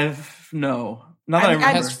 no. Not that I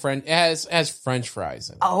remember. It has French fries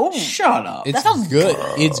in it. Oh, Shut up. It's sounds good.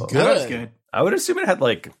 gross. It's That good. was good. I would assume it had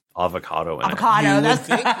like avocado in avocado. You would That's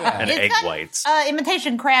think that. it. And It's egg got, whites.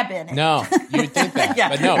 imitation crab in it. No, you'd think that. Yeah,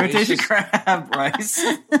 but no, it's imitation just, crab rice.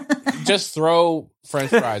 just throw French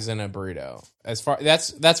fries in a burrito.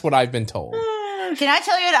 That's what I've been told. Can I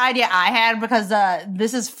tell you an idea I had? Because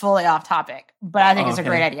this is fully off topic, but I think it's a Okay.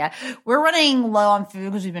 great idea. We're running low on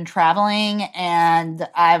food because we've been traveling, and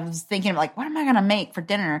I was thinking, like, what am I going to make for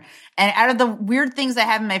dinner? And out of the weird things I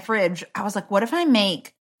have in my fridge, I was like, what if I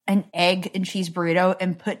make an egg and cheese burrito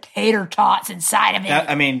and put tater tots inside of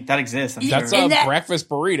it? That exists. I'm That's sure. a breakfast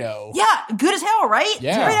burrito. Yeah, good as hell, right? Yeah.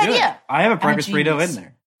 It's a great Do it. idea. I have a breakfast burrito genius. in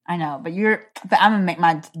there. I know, but I'm gonna make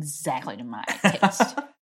mine exactly to my taste.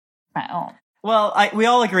 My own. Well, we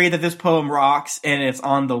all agree that this poem rocks and it's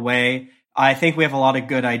on the way. I think we have a lot of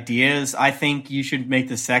good ideas. I think you should make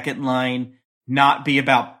the second line not be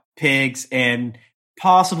about pigs and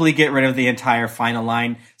possibly get rid of the entire final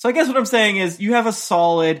line. So I guess what I'm saying is you have a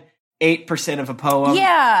solid 8% of a poem.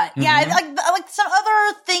 Yeah. Mhm. I like some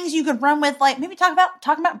other things you could run with, like maybe talking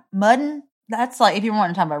about mudding. That's like if you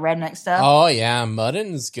want to talk about redneck stuff. Oh yeah,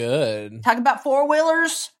 muddin's good. Talk about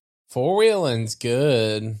 4-wheelers. 4-wheeling's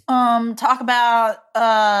good. Talk about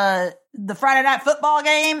the Friday night football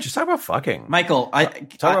game. Just talk about fucking. Michael,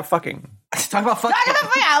 Talk about fucking. talk about fuck. Talk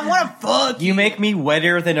about I want to fuck. You make me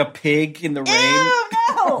wetter than a pig in the rain. Ew,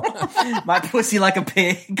 no. My pussy like a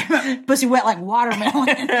pig. Pussy wet like watermelon.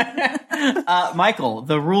 Michael,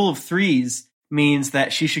 the rule of 3s means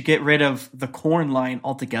that she should get rid of the corn line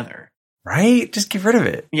altogether. Right? Just get rid of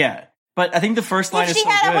it. Yeah. But I think the first line If is she so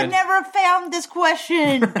had, good. I would never have found this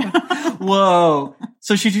question. Whoa.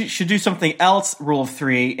 So she should do something else, rule of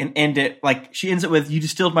 3, and end it, like, she ends it with, you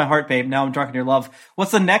distilled my heart, babe, now I'm drunk in your love.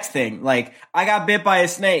 What's the next thing? Like, I got bit by a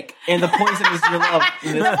snake, and the poison is your love.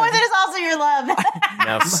 The poison is also your love.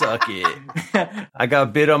 Now suck it. I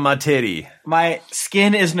got bit on my titty. My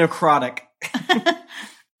skin is necrotic.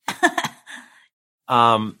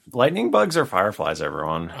 Lightning bugs or fireflies,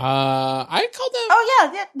 everyone? I call them.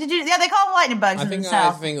 Oh yeah. Did you? Yeah, they call them lightning bugs I in think the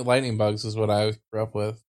South. lightning bugs is what I grew up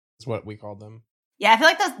with. Is what we called them. Yeah, I feel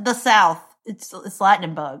like the South. It's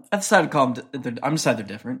lightning bug. I decided to call them, I'm decided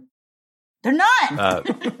they're different. They're not.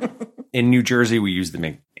 In New Jersey, we use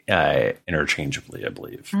them interchangeably, I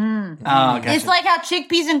believe. Gotcha. It's like how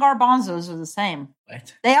chickpeas and garbanzos are the same.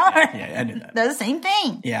 What? They are. Yeah, I knew that. They're the same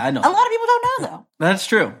thing. Yeah, I know. A lot of people don't know though. That's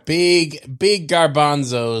true. Big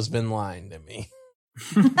garbanzo's been lying to me.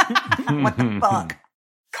 What the fuck?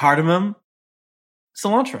 Cardamom,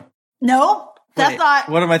 cilantro. No, that's Wait, not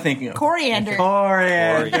What am I thinking of? coriander.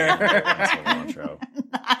 Cilantro.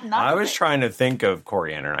 Not I was trying to think of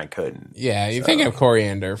coriander and I couldn't. Yeah, you think of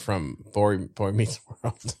coriander from Boy Meets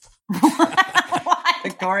World.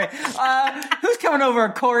 What? Corey, who's coming over?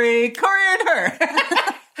 Corey and her.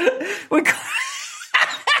 When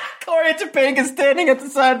Corey and Topanga standing at the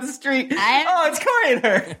side of the street. It's Corey and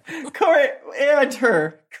her. Corey and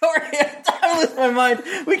her. Corey, I lose my mind.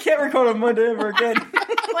 We can't record on Monday ever again.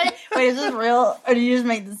 Wait, is this real? Or do you just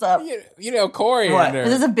make this up? You know, coriander. Is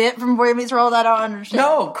this a bit from Boy Meets World? I don't understand.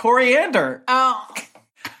 No, coriander. Oh.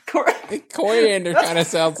 Coriander kind of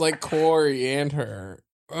sounds like coriander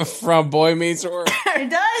from Boy Meets World. It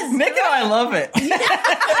does. Nick and I love it. I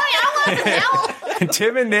love it.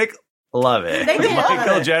 Tim and Nick love it. They do love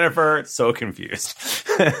Michael, it. Jennifer, so confused.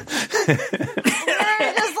 They're just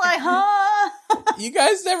like, huh? You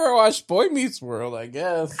guys never watched Boy Meets World, I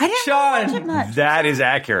guess. I didn't Sean. watch it much. That is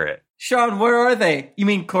accurate. Sean, where are they? You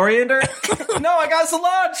mean coriander? No, I got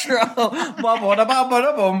cilantro.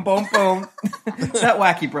 Boom, boom, boom. That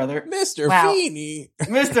wacky brother. Mr. Wow. Feeney.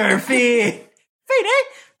 Mr. Feeney.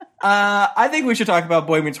 I think we should talk about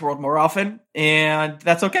Boy Meets World more often, and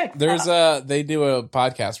that's okay. They do a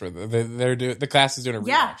podcast where the class is doing a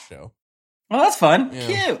Yeah. rewatch show. Well, that's fun. Yeah.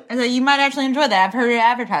 Cute. And so you might actually enjoy that. I've heard it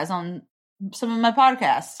advertised on some of my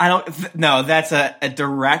podcasts. I don't. No, that's a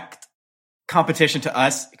direct competition to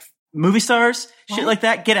us. Movie stars, shit like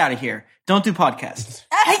that. Get out of here. Don't do podcasts.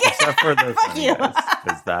 Except for the Fuck you.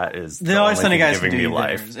 because that is The only only funny thing guys giving can me do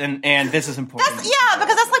life. life, and this is important. Yeah,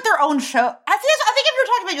 because that's like their own show. I think if you're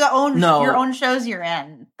talking about No. your own shows you're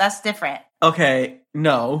in. That's different. Okay,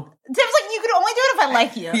 no. Tim's like, you can only do it if I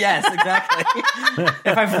like you. Yes, exactly.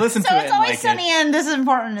 If I've listened So to it it's and always like sunny it, and This Is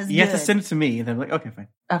Important is you good. have to send it to me. Then I'm like, okay, fine.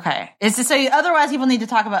 Okay. It's just, so otherwise people need to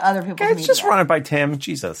talk about other people's Guys, media. just run it by Tim.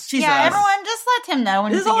 Jesus. Jesus. Yeah, everyone just let Tim know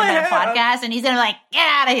when This he's is all thinking I about a have. podcast and he's gonna be like, get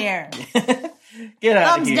out of here. Get out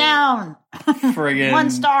Thumbs of here. down. Friggin' 1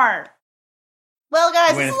 star. Well,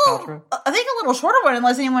 guys, this is Gwyneth I think a little shorter one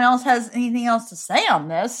unless anyone else has anything else to say on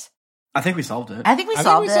this. I think we solved it. I think we I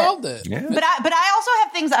solved think we it. solved it. Yeah. But I also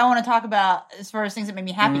have things I want to talk about as far as things that made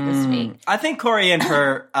me happy this week. I think Corey and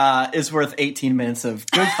her is worth 18 minutes of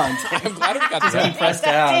good content. I'm glad we got to that. Press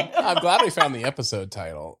down. I'm glad we found the episode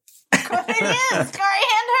title. It is Corey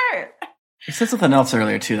and her. You said something else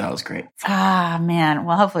earlier too. That was great. Ah, man.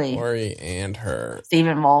 Well, hopefully Corey and her.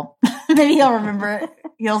 Stephen will. Maybe he'll remember it.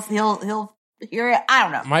 He'll hear it. I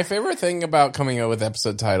don't know. My favorite thing about coming up with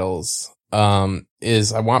episode titles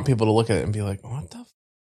is I want people to look at it and be like, what the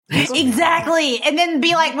Exactly. And then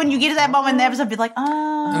be like, when you get to that moment in the episode, be like,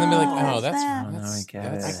 oh. And then be like, oh, that's I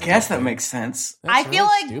get it. I guess that makes sense. I feel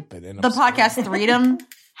like stupid and the absurd. podcast Freedom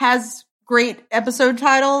has great episode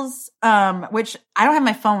titles, which I don't have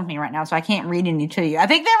my phone with me right now, so I can't read any to you. I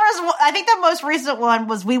think the most recent one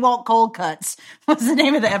was We Want Cold Cuts was the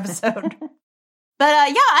name of the episode. But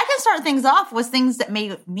yeah, I can start things off with things that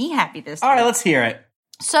made me happy this All right, week. let's hear it.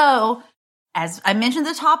 So, as I mentioned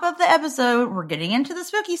at the top of the episode, we're getting into the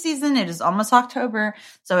spooky season. It is almost October,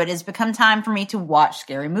 so it has become time for me to watch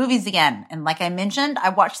scary movies again. And like I mentioned, I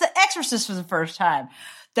watched The Exorcist for the first time.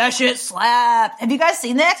 That shit slapped. Have you guys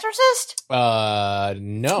seen The Exorcist?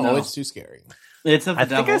 No, it's too scary. It's of the I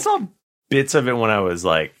think devil. I saw bits of it when I was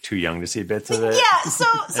like too young to see bits of it. Yeah, so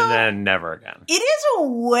And then never again. it is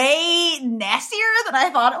way nastier than I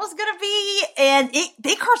thought it was going to be, and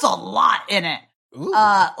they curse a lot in it. Ooh.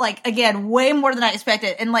 Like again, way more than I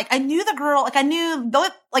expected. And like I knew the girl, like I knew the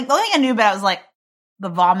only thing I knew about it was like the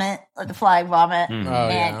vomit, like the flying vomit. Mm. Oh,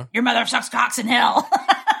 and yeah. your mother sucks cocks in hell.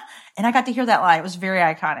 And I got to hear that line. It was very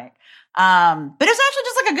iconic. But it's actually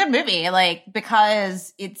just like a good movie, like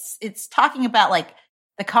because it's talking about like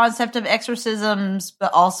the concept of exorcisms,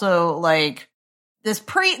 but also like there's a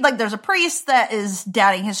priest that is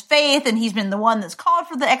doubting his faith, and he's been the one that's called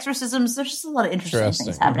for the exorcisms. There's just a lot of interesting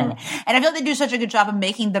things happening. And I feel like they do such a good job of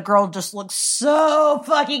making the girl just look so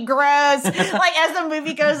fucking gross. Like as the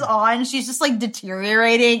movie goes on, she's just like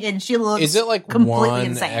deteriorating, and she looks Is it like completely one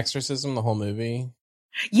insane. exorcism the whole movie?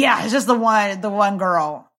 Yeah, it's just the one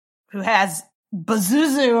girl who has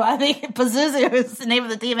Pazuzu. I think Pazuzu is the name of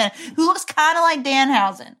the demon, who looks kind of like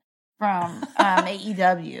Danhausen from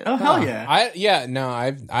AEW. Oh hell yeah! I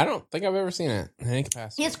don't think I've ever seen it in any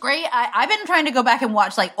capacity. It's great. I've been trying to go back and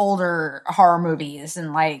watch like older horror movies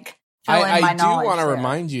and like fill in my I do knowledge. want to there.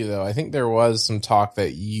 remind you though. I think there was some talk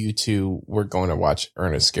that you two were going to watch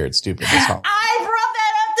Ernest Scared Stupid this holiday. I brought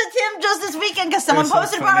that up to Tim just this weekend because someone so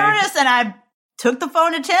posted about funny. Ernest, and I took the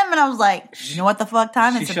phone to Tim and I was like, "You know what the fuck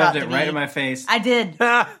time She it's about shoved to it right be?" in my face. I did.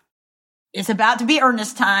 It's about to be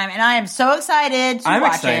Ernest time, and I am so excited to I'm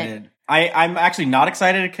watch excited. it. I'm actually not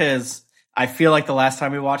excited because I feel like the last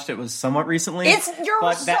time we watched it was somewhat recently. You're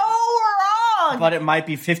But so that- wrong. but it might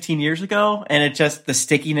be 15 years ago, and it just the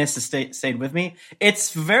stickiness has stayed with me.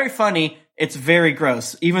 It's very funny. It's very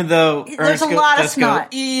gross, even though There's Ernest a lot of does go,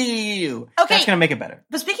 snot. ew. Okay. That's gonna make it better.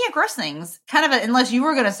 But speaking of gross things, unless you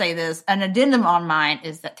were going to say this, an addendum on mine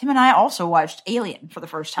is that Tim and I also watched Alien for the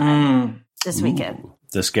first time this weekend.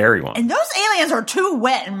 The scary one. And those aliens are too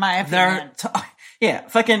wet, in my opinion. Yeah,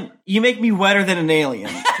 fucking. You make me wetter than an alien.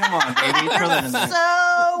 Come on, baby, throw that in there.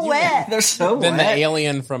 So wet. They're so Then the wet.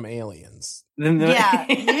 alien from Aliens. Yeah,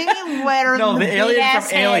 you make me wetter No, than the big alien ass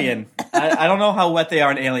from head. Alien. I don't know how wet they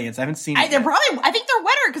are in Aliens. I haven't seen it. I yet. think they're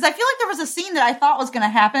wetter because I feel like there was a scene that I thought was going to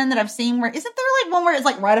happen that I've seen where isn't there like one where it's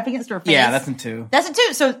like right up against her face? Yeah, that's in 2. That's it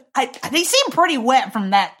too. So they seem pretty wet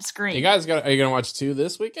from that screen. You guys are you gonna watch 2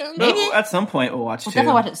 this weekend? No, maybe- at some point we'll watch We'll 2.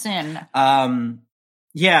 definitely watch it soon.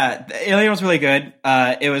 Yeah, the Alien was really good.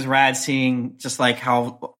 It was rad seeing just like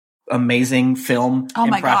how amazing film Oh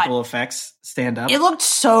and my practical effects stand up. It looked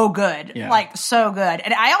so good. Yeah. Like, so good.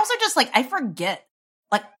 And I also just, like, I forget.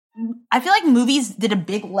 Like, I feel like movies did a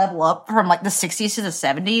big level up from, like, the 60s to the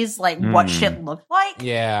 70s, like, what shit looked like.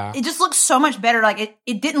 Yeah. It just looks so much better. Like,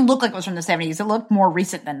 it didn't look like it was from the 70s. It looked more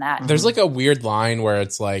recent than that. There's like a weird line where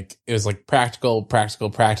it's like it was like practical,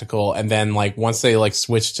 and then like once they like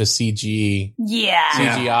switched to CGI,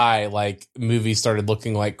 like movies started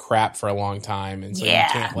looking like crap for a long time, and so you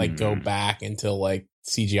can't like go back until like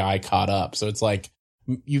CGI caught up. So it's like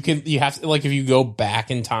You have to, like, if you go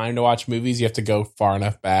back in time to watch movies, you have to go far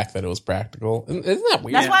enough back that it was practical. Isn't that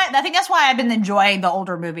weird? I think that's why I've been enjoying the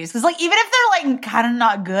older movies. Because, like, even if they're, like, kind of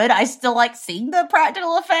not good, I still like seeing the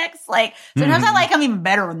practical effects. Like, sometimes I like them even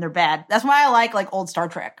better when they're bad. That's why I like old Star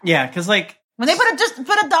Trek. Yeah, because, like, when they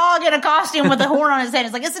put a dog in a costume with a horn on his head,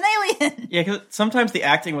 it's like, it's an alien. Yeah, because sometimes the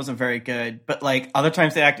acting wasn't very good, but, like, other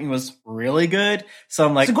times the acting was really good. So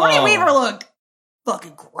I'm like, Sigourney Weaver looked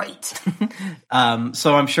fucking great.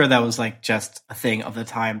 So I'm sure that was, like, just a thing of the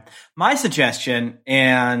time. My suggestion,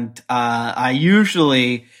 and I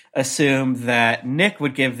usually assume that Nick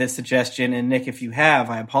would give this suggestion, and Nick, if you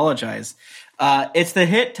have, I apologize. It's the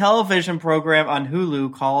hit television program on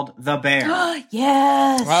Hulu called The Bear.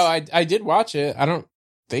 Yes. Well, I did watch it. I don't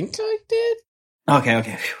think I did.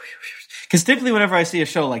 Okay. Because typically whenever I see a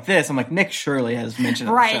show like this, I'm like, Nick surely has mentioned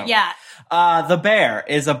it. Right, yeah. The Bear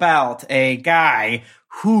is about a guy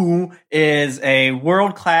who is a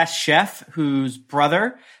world-class chef whose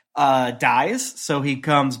brother dies, so he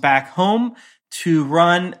comes back home to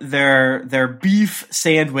run their beef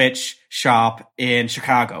sandwich shop in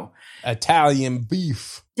Chicago. Italian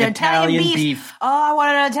beef. The Italian beef. Oh, I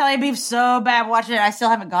wanted an Italian beef so bad watching it. I still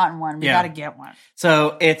haven't gotten one. We got to get one.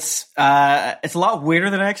 So it's a lot weirder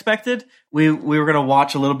than I expected. We were going to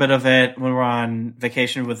watch a little bit of it when we were on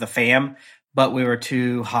vacation with the fam, but we were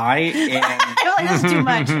too high. And I feel like this is too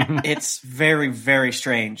much. It's very, very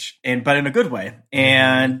strange, but in a good way.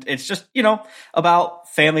 And it's just, about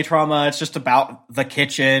family trauma. It's just about the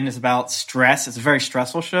kitchen. It's about stress. It's a very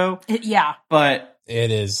stressful show. Yeah. But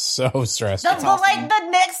it is so stressful. Like the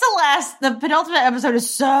next to last, the penultimate episode is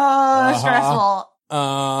so stressful.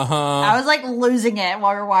 I was like losing it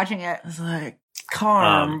while we were watching it. I was like,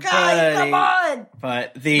 calm, guys, come on.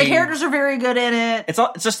 But the characters are very good in it. It's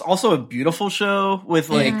just also a beautiful show with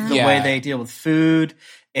like the way they deal with food,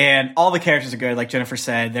 and all the characters are good. Like Jennifer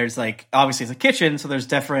said, there's like obviously it's a kitchen, so there's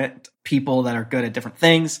different people that are good at different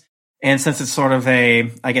things. And since it's sort of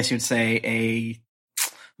I guess you'd say a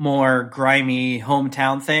more grimy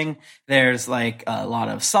hometown thing, there's like a lot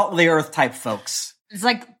of salt of the earth type folks. It's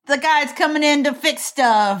like the guy's coming in to fix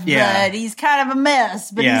stuff, but he's kind of a mess,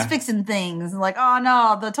 but he's fixing things. Like, oh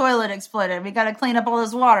no, the toilet exploded. We got to clean up all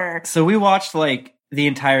this water. So we watched like the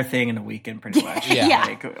entire thing in a weekend pretty much.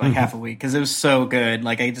 Like half a week, because it was so good.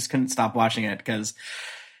 Like I just couldn't stop watching it because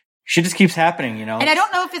shit just keeps happening, And I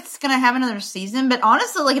don't know if it's going to have another season, but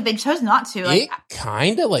honestly, like if they chose not to, like, it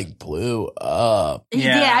kind of like blew up.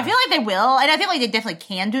 Yeah, I feel like they will, and I feel like they definitely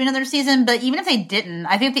can do another season. But even if they didn't,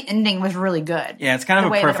 I think the ending was really good. Yeah, it's kind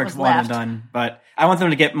of a perfect one and done. But I want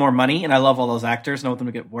them to get more money, and I love all those actors, and I want them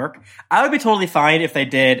to get work. I would be totally fine if they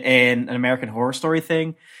did an American Horror Story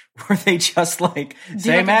thing, where they just like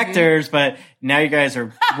same actors, but now you guys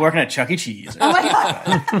are working at Chuck E. Cheese. Oh my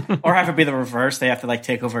God. Or have it be the reverse. They have to like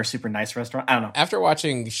take over a super nice restaurant. I don't know. After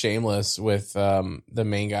watching Shameless with the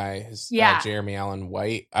main guy, Jeremy Allen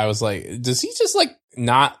White, I was like, does he just like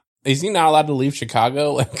not? Is he not allowed to leave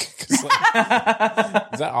Chicago? Like, is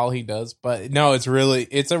that all he does? But no, it's a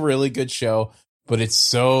really good show, but it's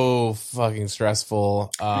so fucking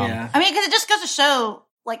stressful. I mean, because it just goes to show.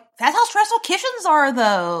 Like, that's how stressful kitchens are,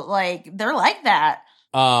 though. Like, they're like that.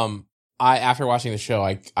 After watching the show,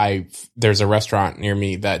 I there's a restaurant near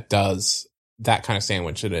me that does that kind of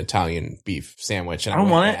sandwich, an Italian beef sandwich. And I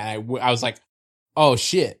don't want it. And I was like, oh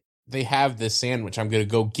shit, they have this sandwich. I'm going to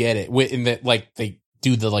go get it. In that, like, they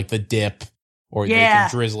do the dip, or they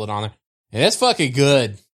can drizzle it on there. And it's fucking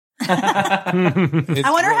good. I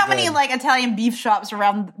wonder how many like Italian beef shops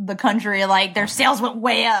around the country, like their sales went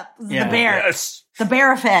way up. The Bear, the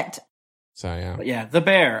Bear effect. So yeah, but yeah, The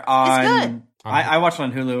Bear. It's good. I watched it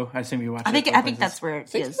on Hulu. I assume you watched it. I think that's where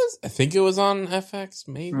it is. I think it was on FX,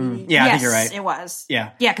 maybe. Yeah, I think you're right. It was.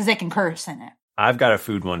 Yeah, because they can curse in it. I've got a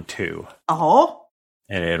food one too. Oh,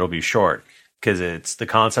 and it'll be short because it's the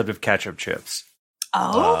concept of ketchup chips.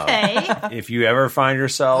 Oh, okay. If you ever find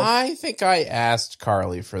yourself... I think I asked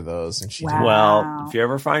Carly for those, and she did. Well, if you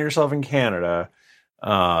ever find yourself in Canada,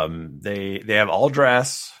 they have all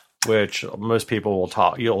dress, which most people will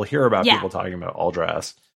talk... You'll hear about people talking about all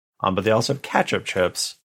dress. But they also have ketchup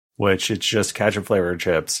chips, which it's just ketchup-flavored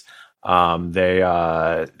chips.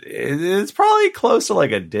 It's probably close to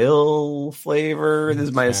like a dill flavor. This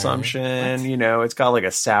is my assumption. It's got like a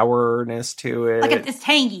sourness to it. Like it's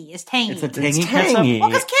tangy. It's tangy. It's a tangy ketchup. Well,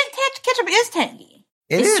 because ketchup is tangy.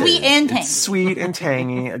 It's sweet and tangy. It's sweet and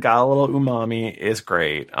tangy. It got a little umami. It's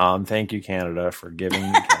great. Thank you, Canada, for giving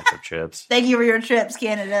me ketchup chips. Thank you for your chips,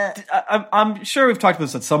 Canada. I'm sure we've talked about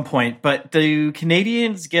this at some point, but do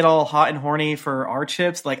Canadians get all hot and horny for our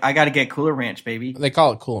chips? Like, I got to get Cooler Ranch, baby. They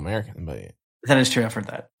call it Cool American, but That is true. I've heard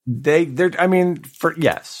that. They're. I mean,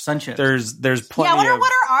 yes, Sun chips. There's plenty. Yeah, I wonder of,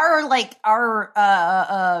 what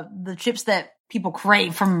are the chips that people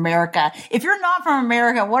crave from America. If you're not from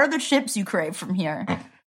America, what are the chips you crave from here?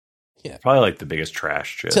 probably like the biggest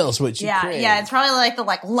trash chip. Tell us what you crave. Yeah, it's probably like the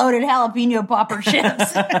loaded jalapeno popper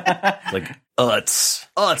chips. Like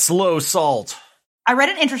Utz low salt. I read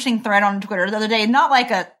an interesting thread on Twitter the other day, not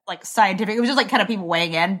like a scientific, it was just like kind of people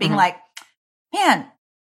weighing in, being like, man,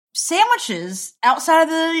 sandwiches outside of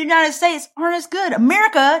the United States aren't as good.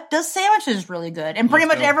 America does sandwiches really good. And pretty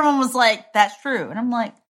much everyone was like, that's true. And I'm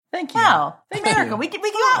like, Thank you. wow, America, we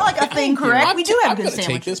got like a thing correct. We do have good sandwiches.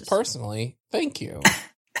 Take this personally. Thank you.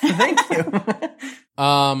 Thank you.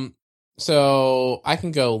 So I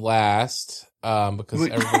can go last because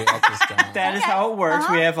everybody else is gone. That is how it works.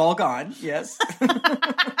 We have all gone. Yes.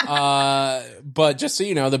 But just so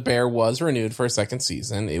you know, The Bear was renewed for a second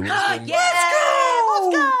season. It was Let's go!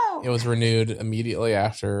 It was renewed immediately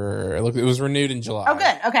after. It was renewed in July. Oh,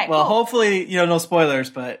 good. Okay. Well, cool. hopefully, no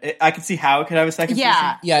spoilers, but I can see how it could have a second season.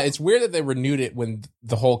 Yeah, it's weird that they renewed it when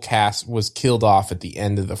the whole cast was killed off at the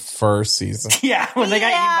end of the first season. Yeah, when they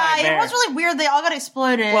got eaten by a bear. It was really weird. They all got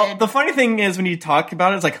exploded. Well, the funny thing is when you talk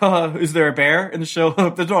about it, it's like, is there a bear in the show?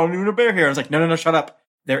 There's not even a bear here. I was like, no, shut up.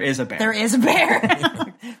 There is a bear. There is a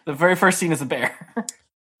bear. The very first scene is a bear.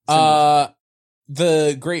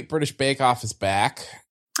 The Great British Bake Off is back.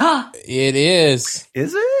 It is.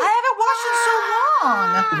 Is it? I haven't watched it so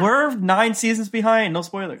long. We're 9 seasons behind. No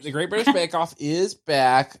spoilers. The Great British Bake Off is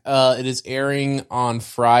back. It is airing on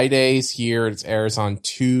Fridays here. It airs on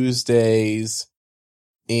Tuesdays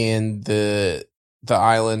in the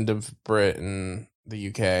island of Britain, the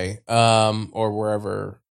UK, or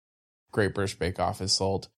wherever Great British Bake Off is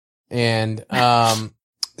sold. And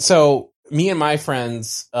so me and my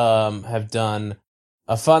friends have done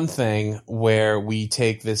a fun thing where we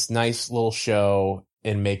take this nice little show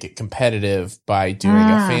and make it competitive by doing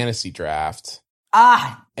a fantasy draft.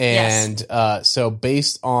 And so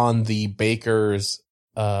based on the bakers'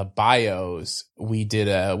 bios, we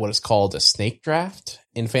did what is called a snake draft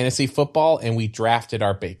in fantasy football, and we drafted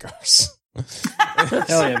our bakers.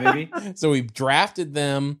 Hell yeah, baby. So we drafted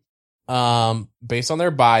them based on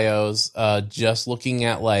their bios, just looking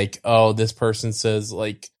at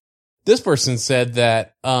this person said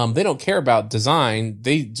that they don't care about design,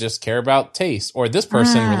 they just care about taste. Or this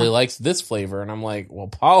person really likes this flavor. And I'm like, well,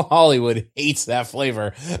 Paul Hollywood hates that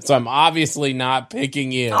flavor, so I'm obviously not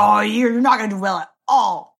picking you. Oh, you're not going to do well at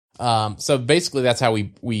all. So basically that's how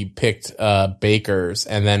we picked bakers.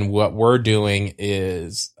 And then what we're doing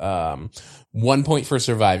is 1 point for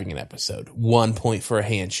surviving an episode, 1 point for a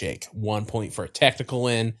handshake, 1 point for a technical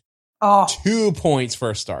win, 2 points for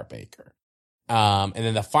a star baker. And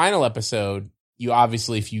then the final episode, you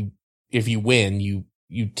obviously, if you win, you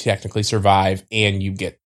technically survive and you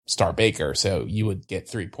get star baker. So you would get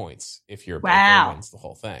 3 points if your baker wins the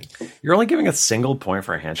whole thing. You're only giving a single point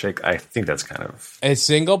for a handshake? I think that's kind of... A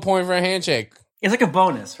single point for a handshake. It's like a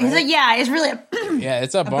bonus, right? It's really a... Yeah,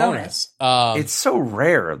 it's a bonus. It's so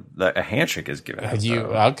rare that a handshake is given.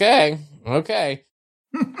 Okay.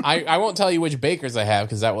 I won't tell you which bakers I have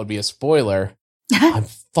because that would be a spoiler. I'm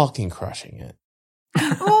fucking crushing it.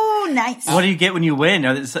 Ooh, nice. What do you get when you win?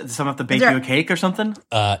 Does someone have to bake you a cake or something?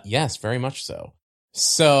 Yes, very much so.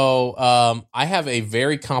 So, I have a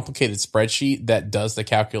very complicated spreadsheet that does the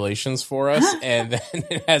calculations for us, and then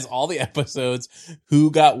it has all the episodes,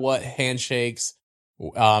 who got what handshakes,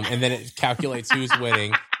 and then it calculates who's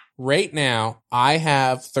winning. Right now, I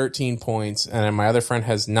have 13 points, and then my other friend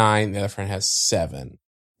has 9, the other friend has 7.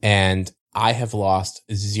 And I have lost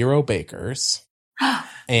 0 bakers,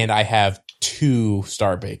 and I have 2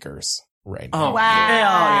 star bakers right now. Oh, wow. Hell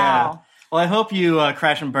yeah. Well, I hope you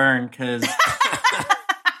crash and burn, because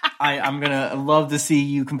I'm going to love to see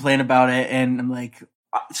you complain about it, and I'm like,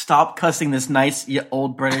 stop cussing this nice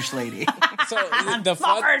old British lady. So the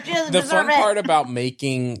fun part about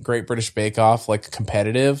making Great British Bake Off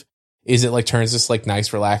competitive is it turns this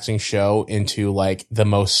nice relaxing show into the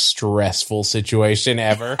most stressful situation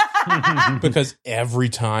ever. Because every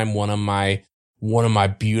time one of my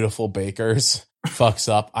beautiful bakers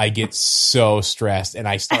fucks up, I get so stressed and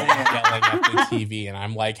I start yelling at the TV, and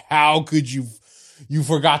I'm like, how could you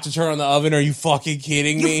forgot to turn on the oven? Are you fucking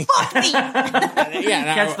kidding me? You fucked me.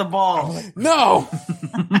 Catch the ball. No.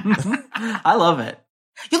 I love it.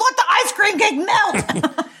 You let the ice cream cake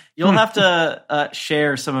melt. You'll have to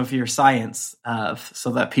share some of your science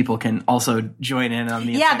so that people can also join in on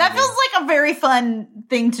the that feels like a very fun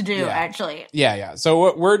thing to do, actually. Yeah. So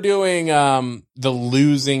what we're doing, the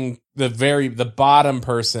bottom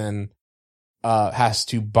person has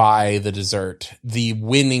to buy the dessert. The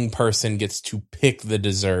winning person gets to pick the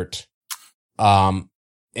dessert. And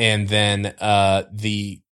then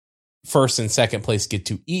the first and second place get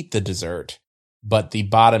to eat the dessert, but the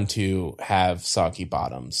bottom two have soggy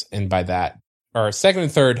bottoms. And by that, or second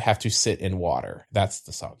and third have to sit in water. That's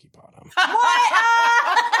the soggy bottom. What?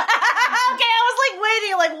 Okay, I was like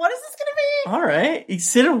waiting, like, what is this going to be? All right. You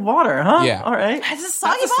sit in water, huh? Yeah. All right. It's a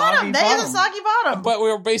soggy That's a bottom. soggy That is a bottom. soggy bottom. But we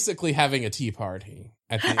were basically having a tea party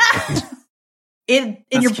at the end. In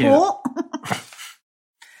That's your cute. pool?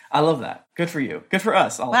 I love that. Good for you. Good for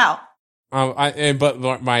us. All Wow.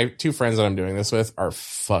 But my two friends that I'm doing this with are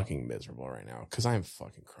fucking miserable right now because I'm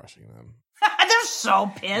fucking crushing them. They're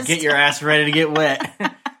so pissed. Get your ass ready to get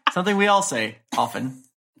wet. Something we all say often.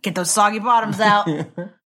 Get those soggy bottoms out.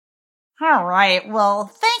 All right. Well,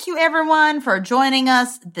 thank you everyone for joining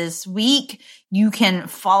us this week. You can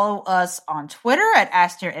follow us on Twitter at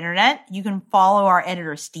Ask Your Internet. You can follow our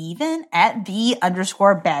editor Steven at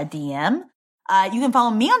 @the_baddm. You can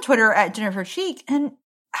follow me on Twitter at Jennifer Cheek. And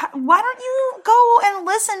why don't you go and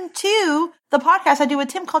listen to the podcast I do with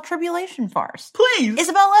Tim called Tribulation Farce? Please.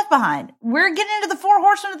 Isabel Left Behind. We're getting into the 4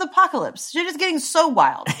 Horsemen of the Apocalypse. Shit is getting so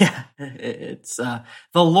wild. Yeah. It's the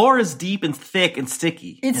lore is deep and thick and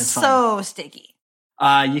sticky. It's fun. so sticky.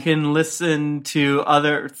 You can listen to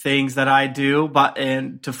other things that I do,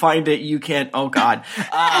 and to find it, you can. Oh God,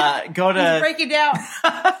 go to Break it down.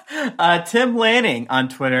 Tim Lanning on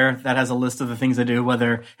Twitter. That has a list of the things I do.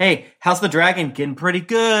 Whether House of the Dragon getting pretty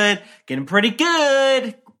good.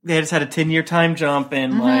 They just had a 10-year time jump,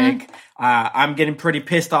 and I'm getting pretty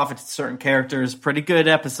pissed off at certain characters. Pretty good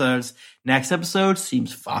episodes. Next episode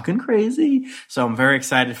seems fucking crazy, so I'm very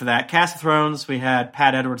excited for that. Cast of Thrones. We had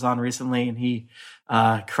Pat Edwards on recently, and he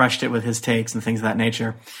crushed it with his takes and things of that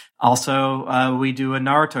nature. Also, we do a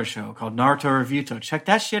Naruto show called Naruto Reviewto. Check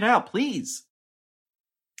that shit out, please.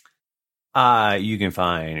 You can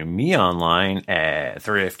find me online at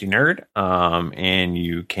Thrifty Nerd. And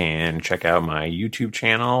you can check out my YouTube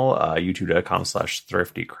channel,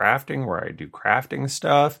 youtube.com/thriftycrafting, where I do crafting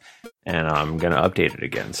stuff. And I'm going to update it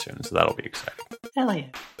again soon, so that'll be exciting. Hell yeah.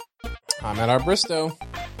 I'm at our Bristow.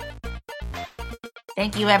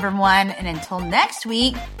 Thank you, everyone. And until next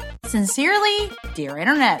week, sincerely, dear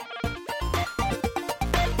Internet.